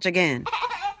the couch again?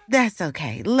 That's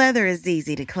okay, leather is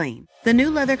easy to clean. The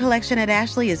new leather collection at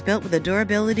Ashley is built with the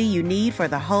durability you need for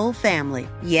the whole family.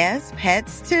 Yes,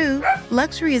 pets too.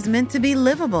 Luxury is meant to be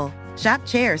livable. Shop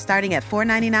chairs starting at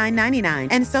 $499.99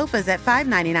 and sofas at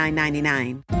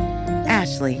 $599.99.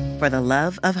 Ashley, for the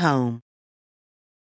love of home.